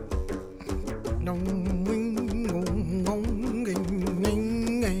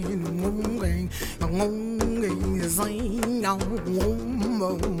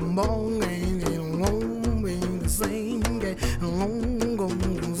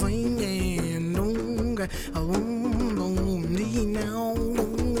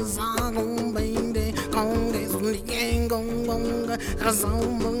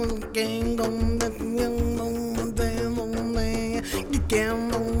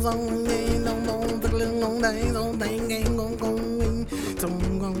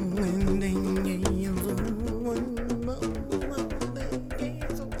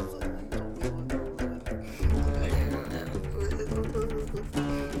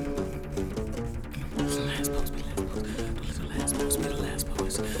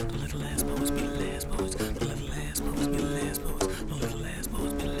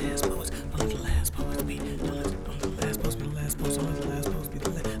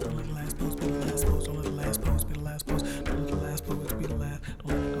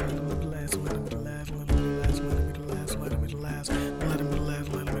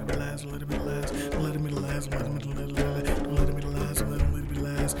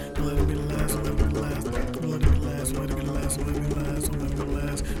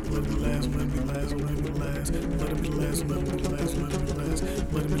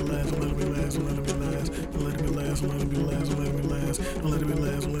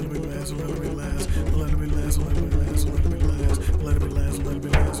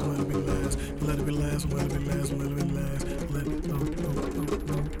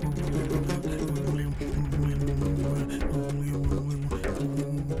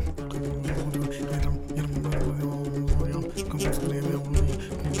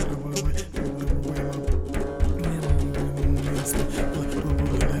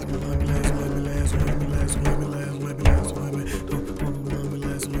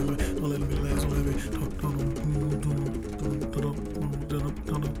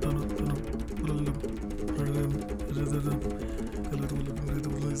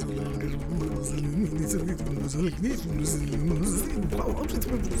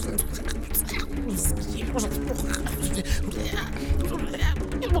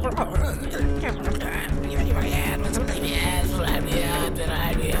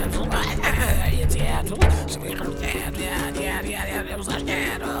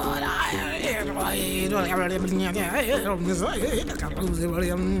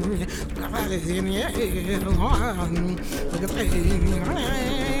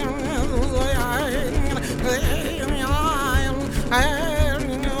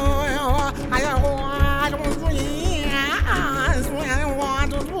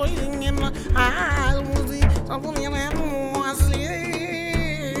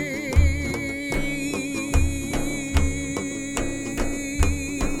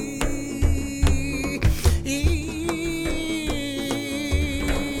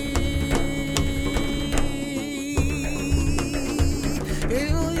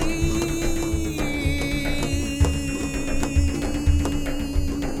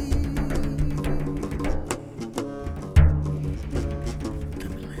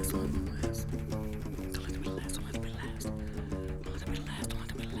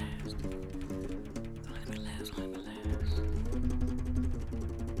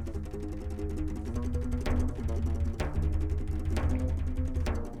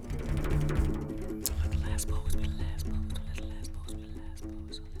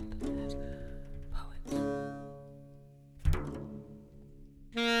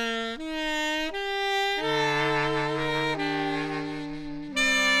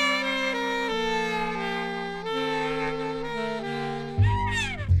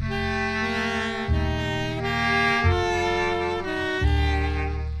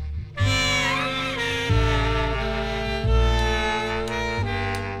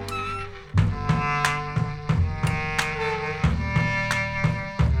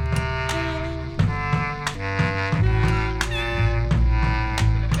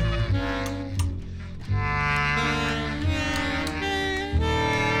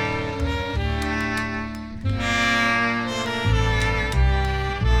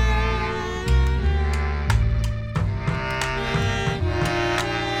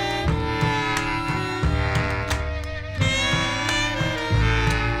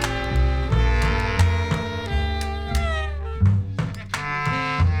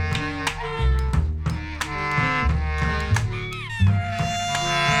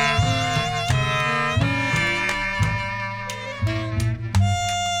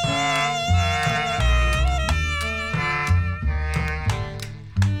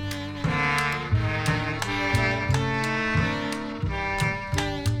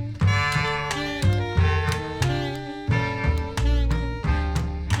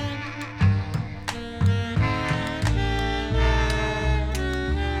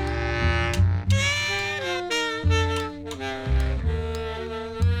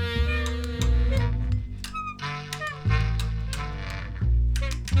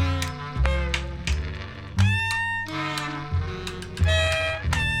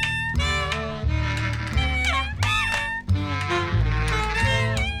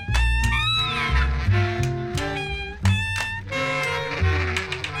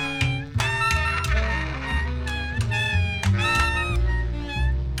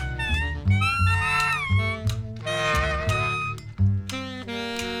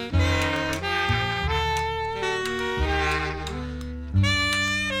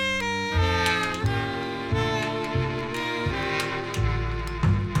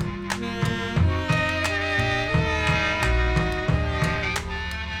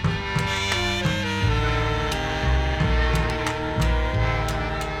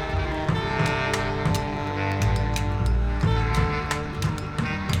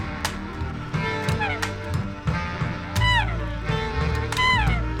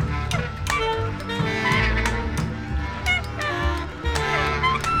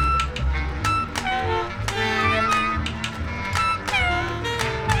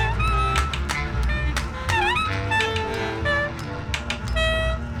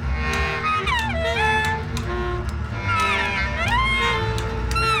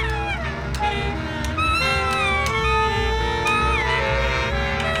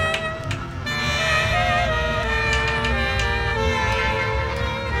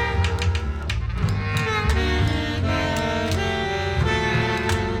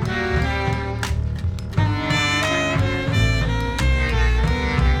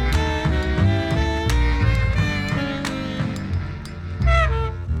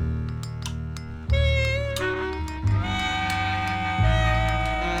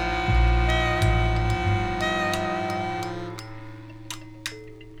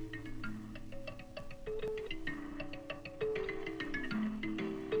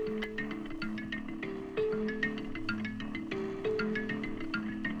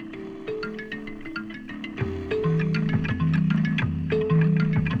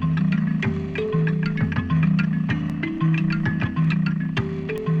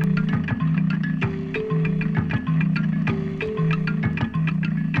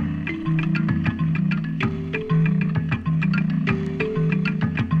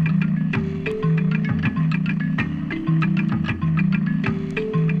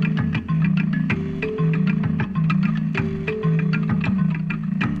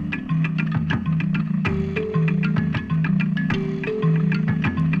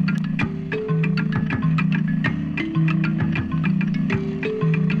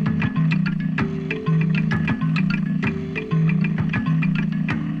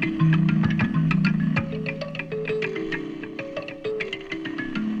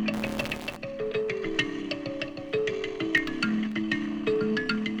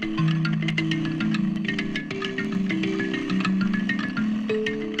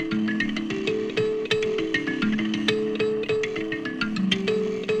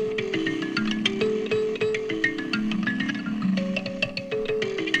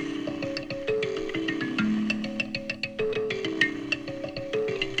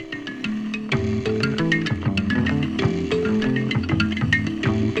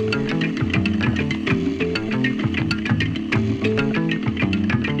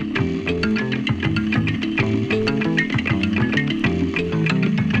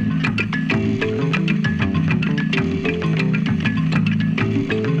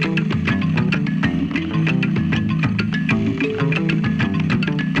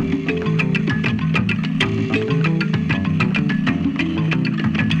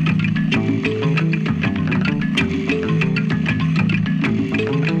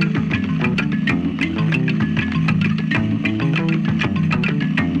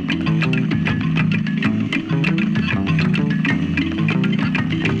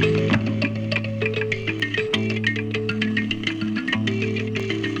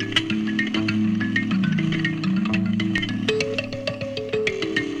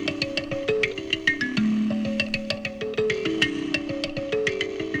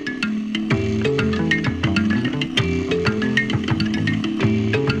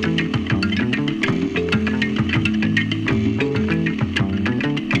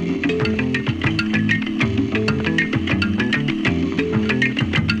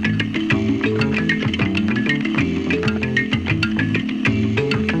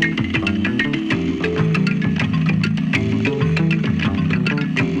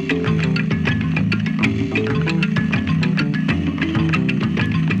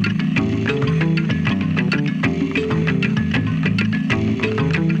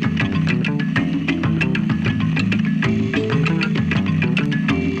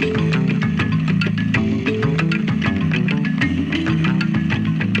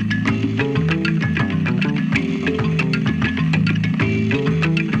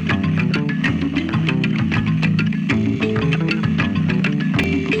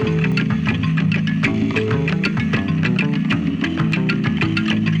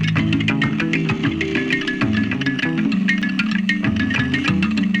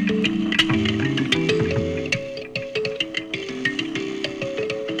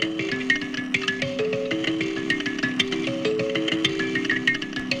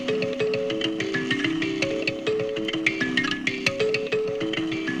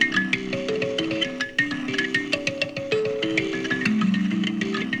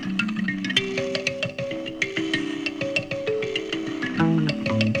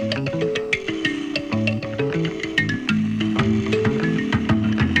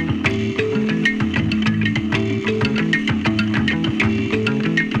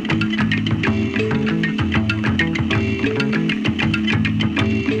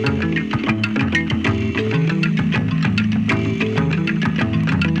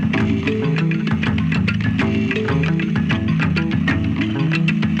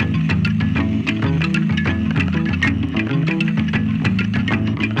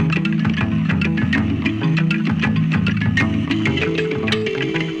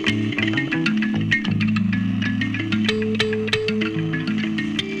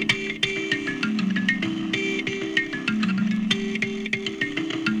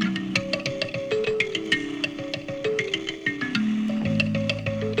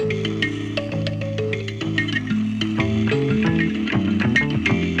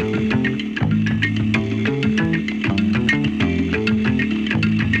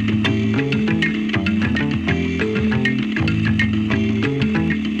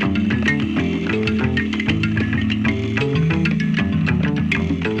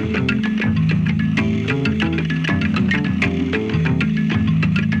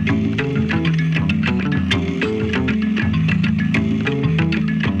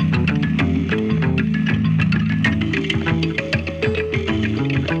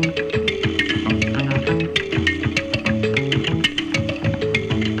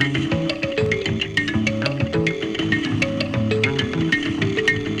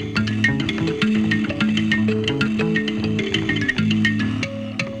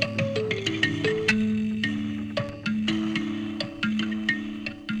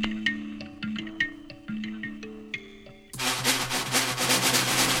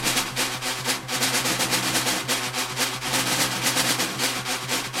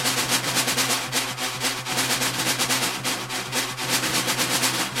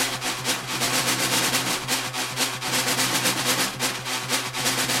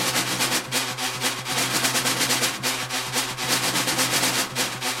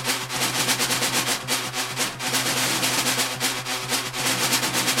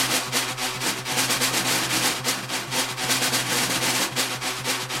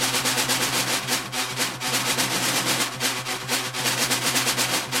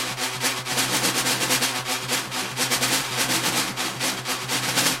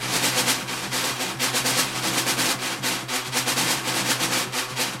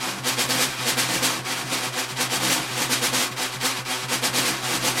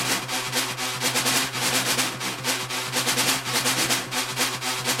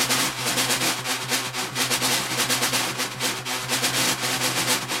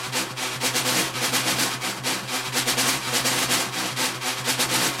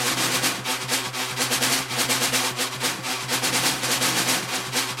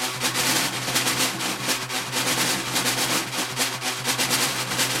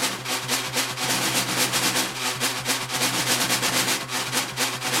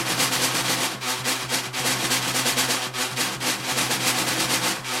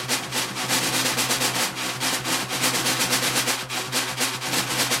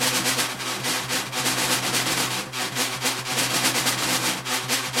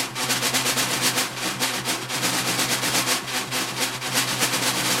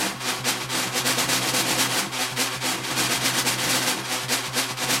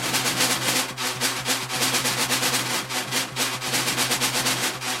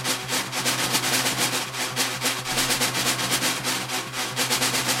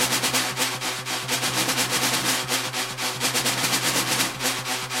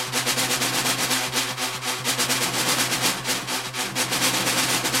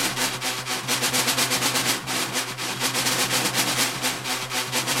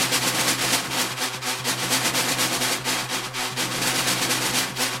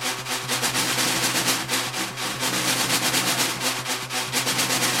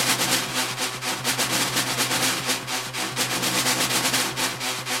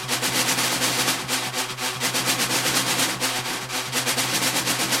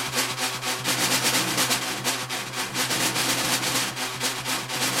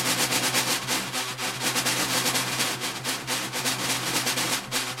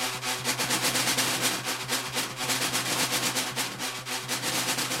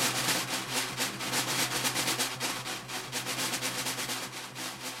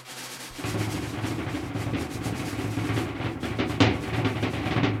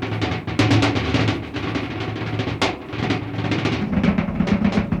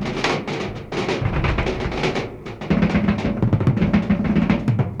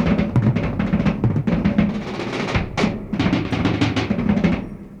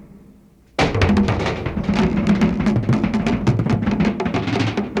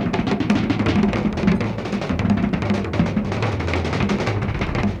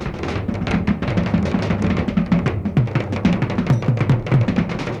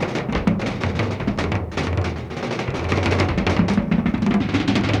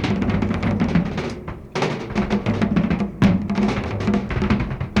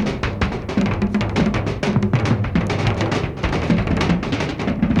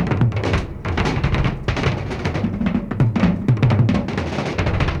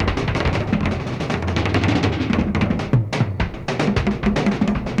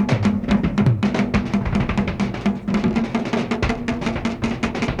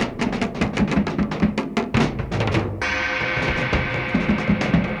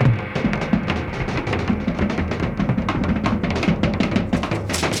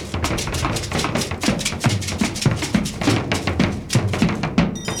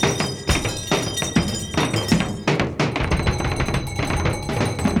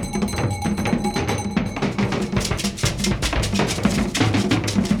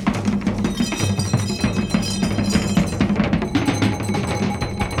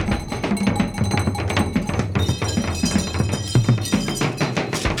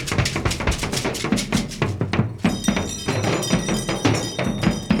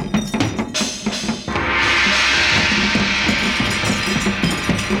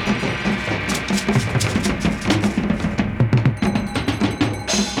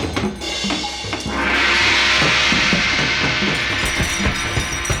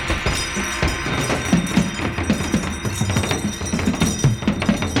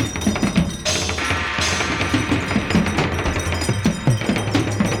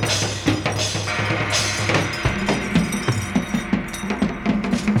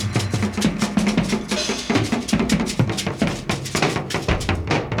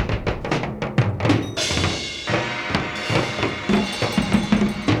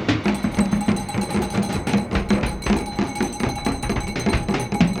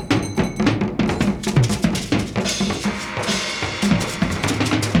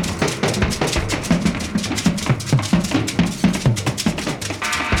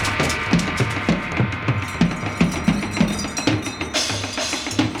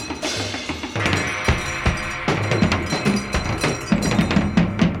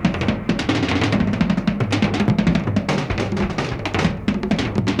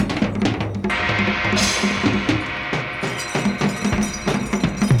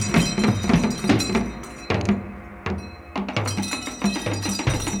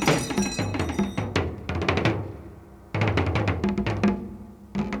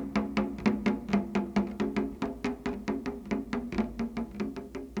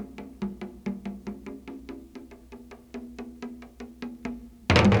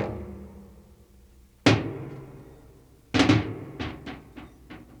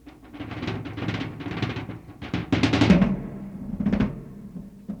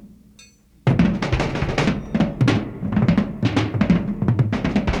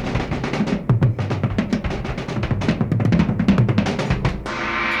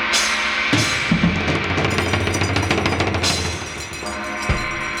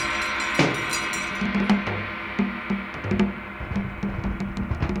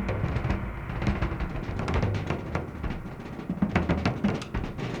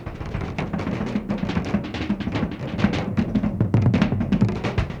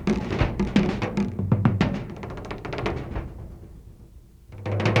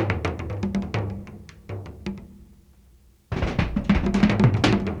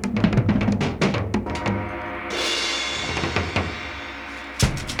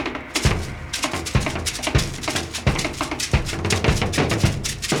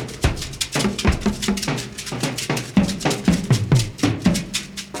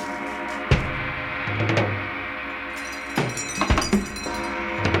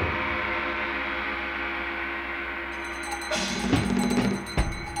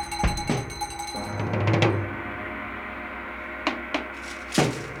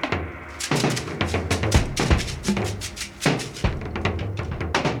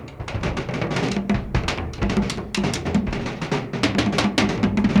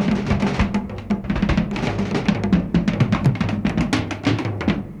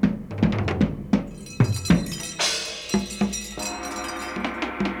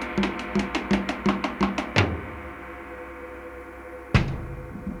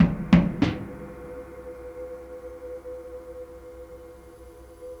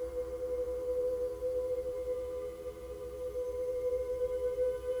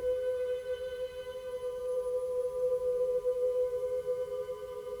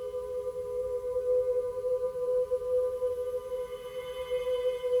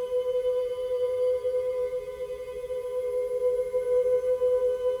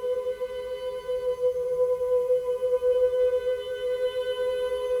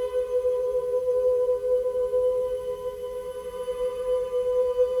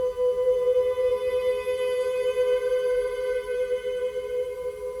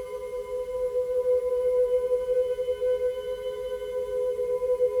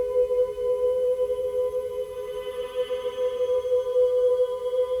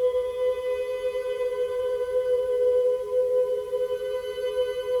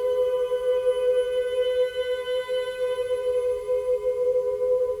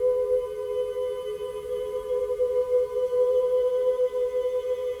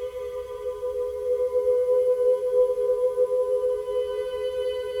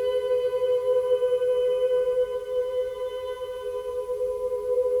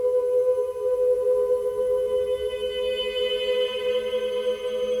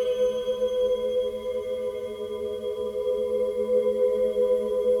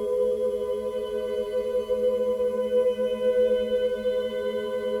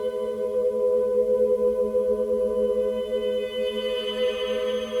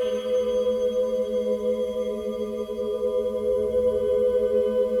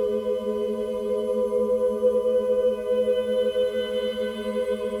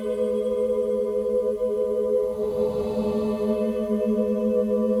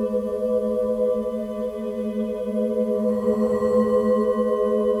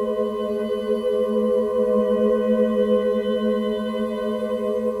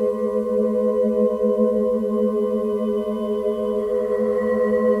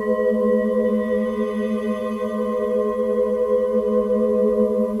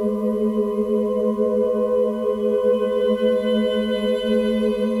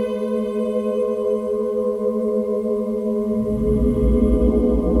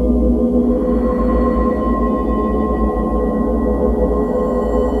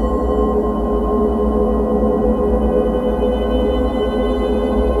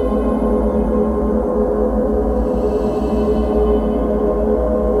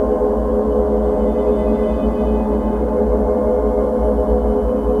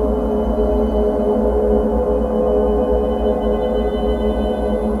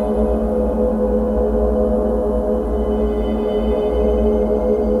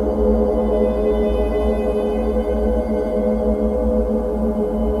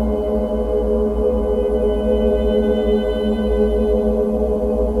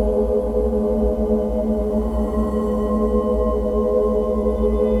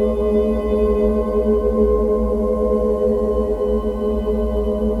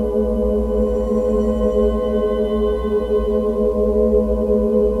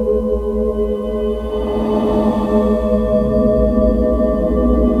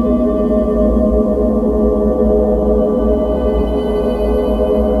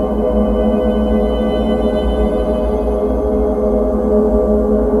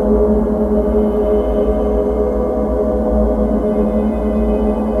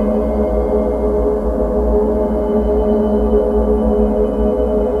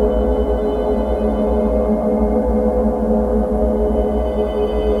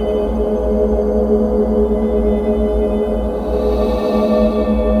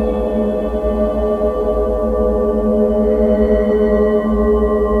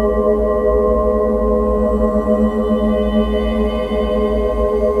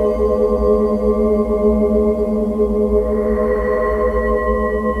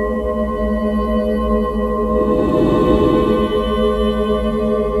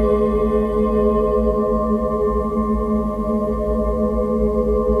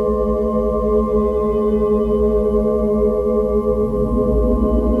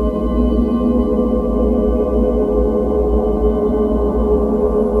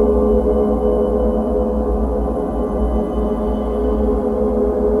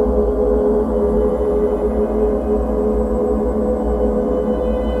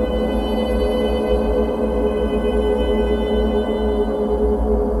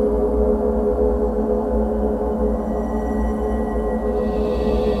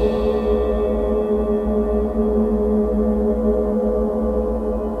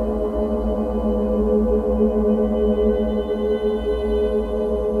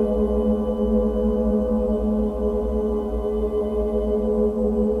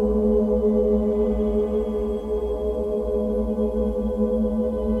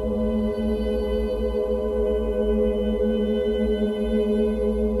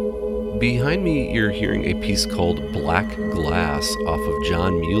 Behind me, you're hearing a piece called Black Glass off of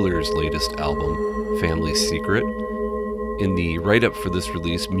John Mueller's latest album, Family Secret. In the write-up for this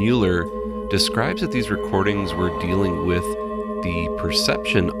release, Mueller describes that these recordings were dealing with the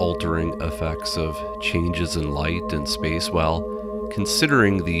perception-altering effects of changes in light and space while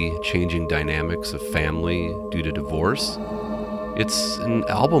considering the changing dynamics of family due to divorce. It's an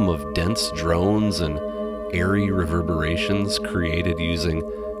album of dense drones and airy reverberations created using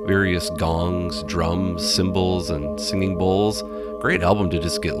various gongs, drums, cymbals, and singing bowls. Great album to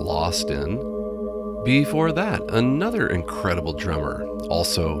just get lost in. Before that, another incredible drummer,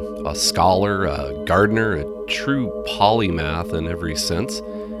 also a scholar, a gardener, a true polymath in every sense,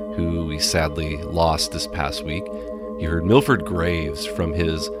 who we sadly lost this past week. You heard Milford Graves from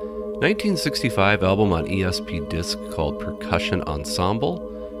his 1965 album on ESP disc called Percussion Ensemble,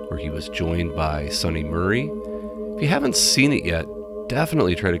 where he was joined by Sonny Murray. If you haven't seen it yet,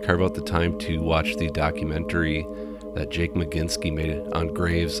 definitely try to carve out the time to watch the documentary that Jake McGinsky made on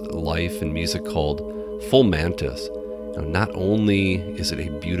Graves' life and music called Full Mantis. Now, not only is it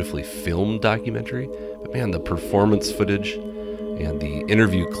a beautifully filmed documentary, but man, the performance footage and the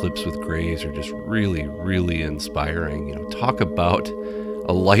interview clips with Graves are just really, really inspiring. Talk about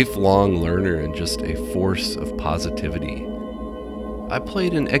a lifelong learner and just a force of positivity. I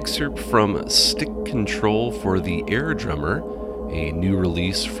played an excerpt from Stick Control for the Air Drummer, a new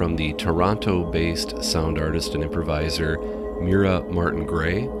release from the Toronto-based sound artist and improviser Mira Martin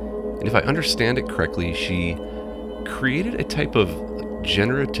Gray. And if I understand it correctly, she created a type of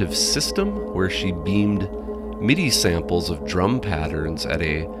generative system where she beamed MIDI samples of drum patterns at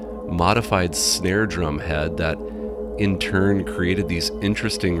a modified snare drum head that in turn created these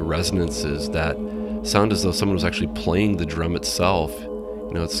interesting resonances that sound as though someone was actually playing the drum itself.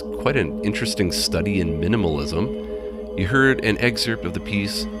 It's quite an interesting study in minimalism. You heard an excerpt of the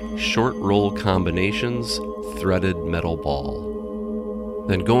piece Short Roll Combinations, Threaded Metal Ball.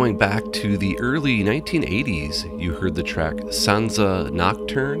 Then going back to the early 1980s, you heard the track Sansa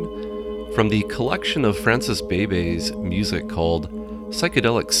Nocturne from the collection of Francis Bebe's music called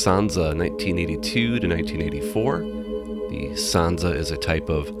Psychedelic Sansa 1982 to 1984. The Sansa is a type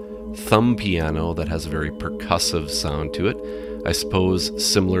of thumb piano that has a very percussive sound to it, I suppose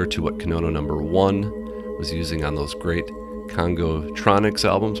similar to what Konono No. 1 was using on those great Congotronics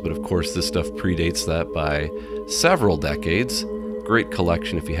albums, but of course this stuff predates that by several decades. Great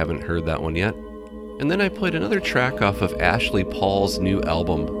collection if you haven't heard that one yet. And then I played another track off of Ashley Paul's new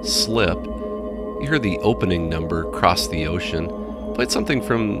album, Slip. You heard the opening number, Cross the Ocean. Played something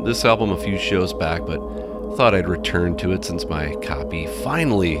from this album a few shows back, but thought I'd return to it since my copy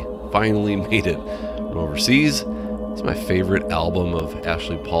finally made it from overseas. It's my favorite album of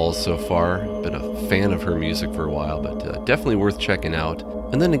Ashley Paul's so far. Been a fan of her music for a while, but definitely worth checking out.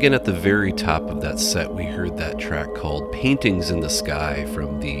 And then again at the very top of that set, we heard that track called Paintings in the Sky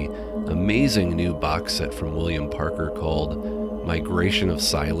from the amazing new box set from William Parker called Migration of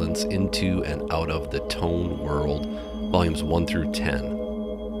Silence Into and Out of the Tone World, volumes 1 through 10.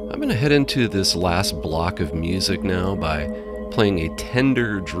 I'm going to head into this last block of music now by playing a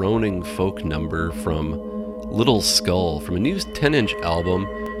tender, droning folk number from Little Skull from a new 10-inch album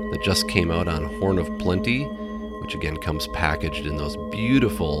that just came out on Horn of Plenty, which again comes packaged in those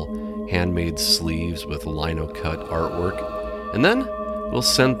beautiful handmade sleeves with lino-cut artwork. And then we'll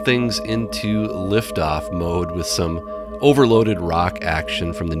send things into liftoff mode with some overloaded rock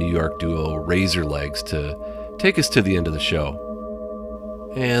action from the New York duo Razorlegs to take us to the end of the show.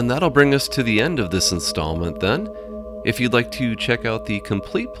 And that'll bring us to the end of this installment then. If you'd like to check out the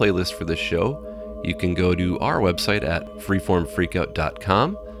complete playlist for this show, you can go to our website at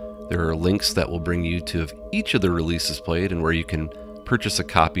freeformfreakout.com. There are links that will bring you to each of the releases played and where you can purchase a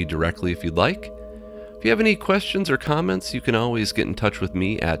copy directly if you'd like. If you have any questions or comments, you can always get in touch with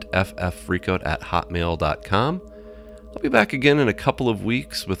me at fffreakout@hotmail.com. I'll be back again in a couple of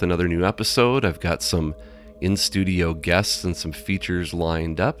weeks with another new episode. I've got some in-studio guests and some features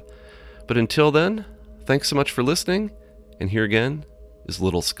lined up. But until then, thanks so much for listening, and here again is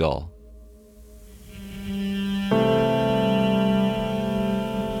Little Skull.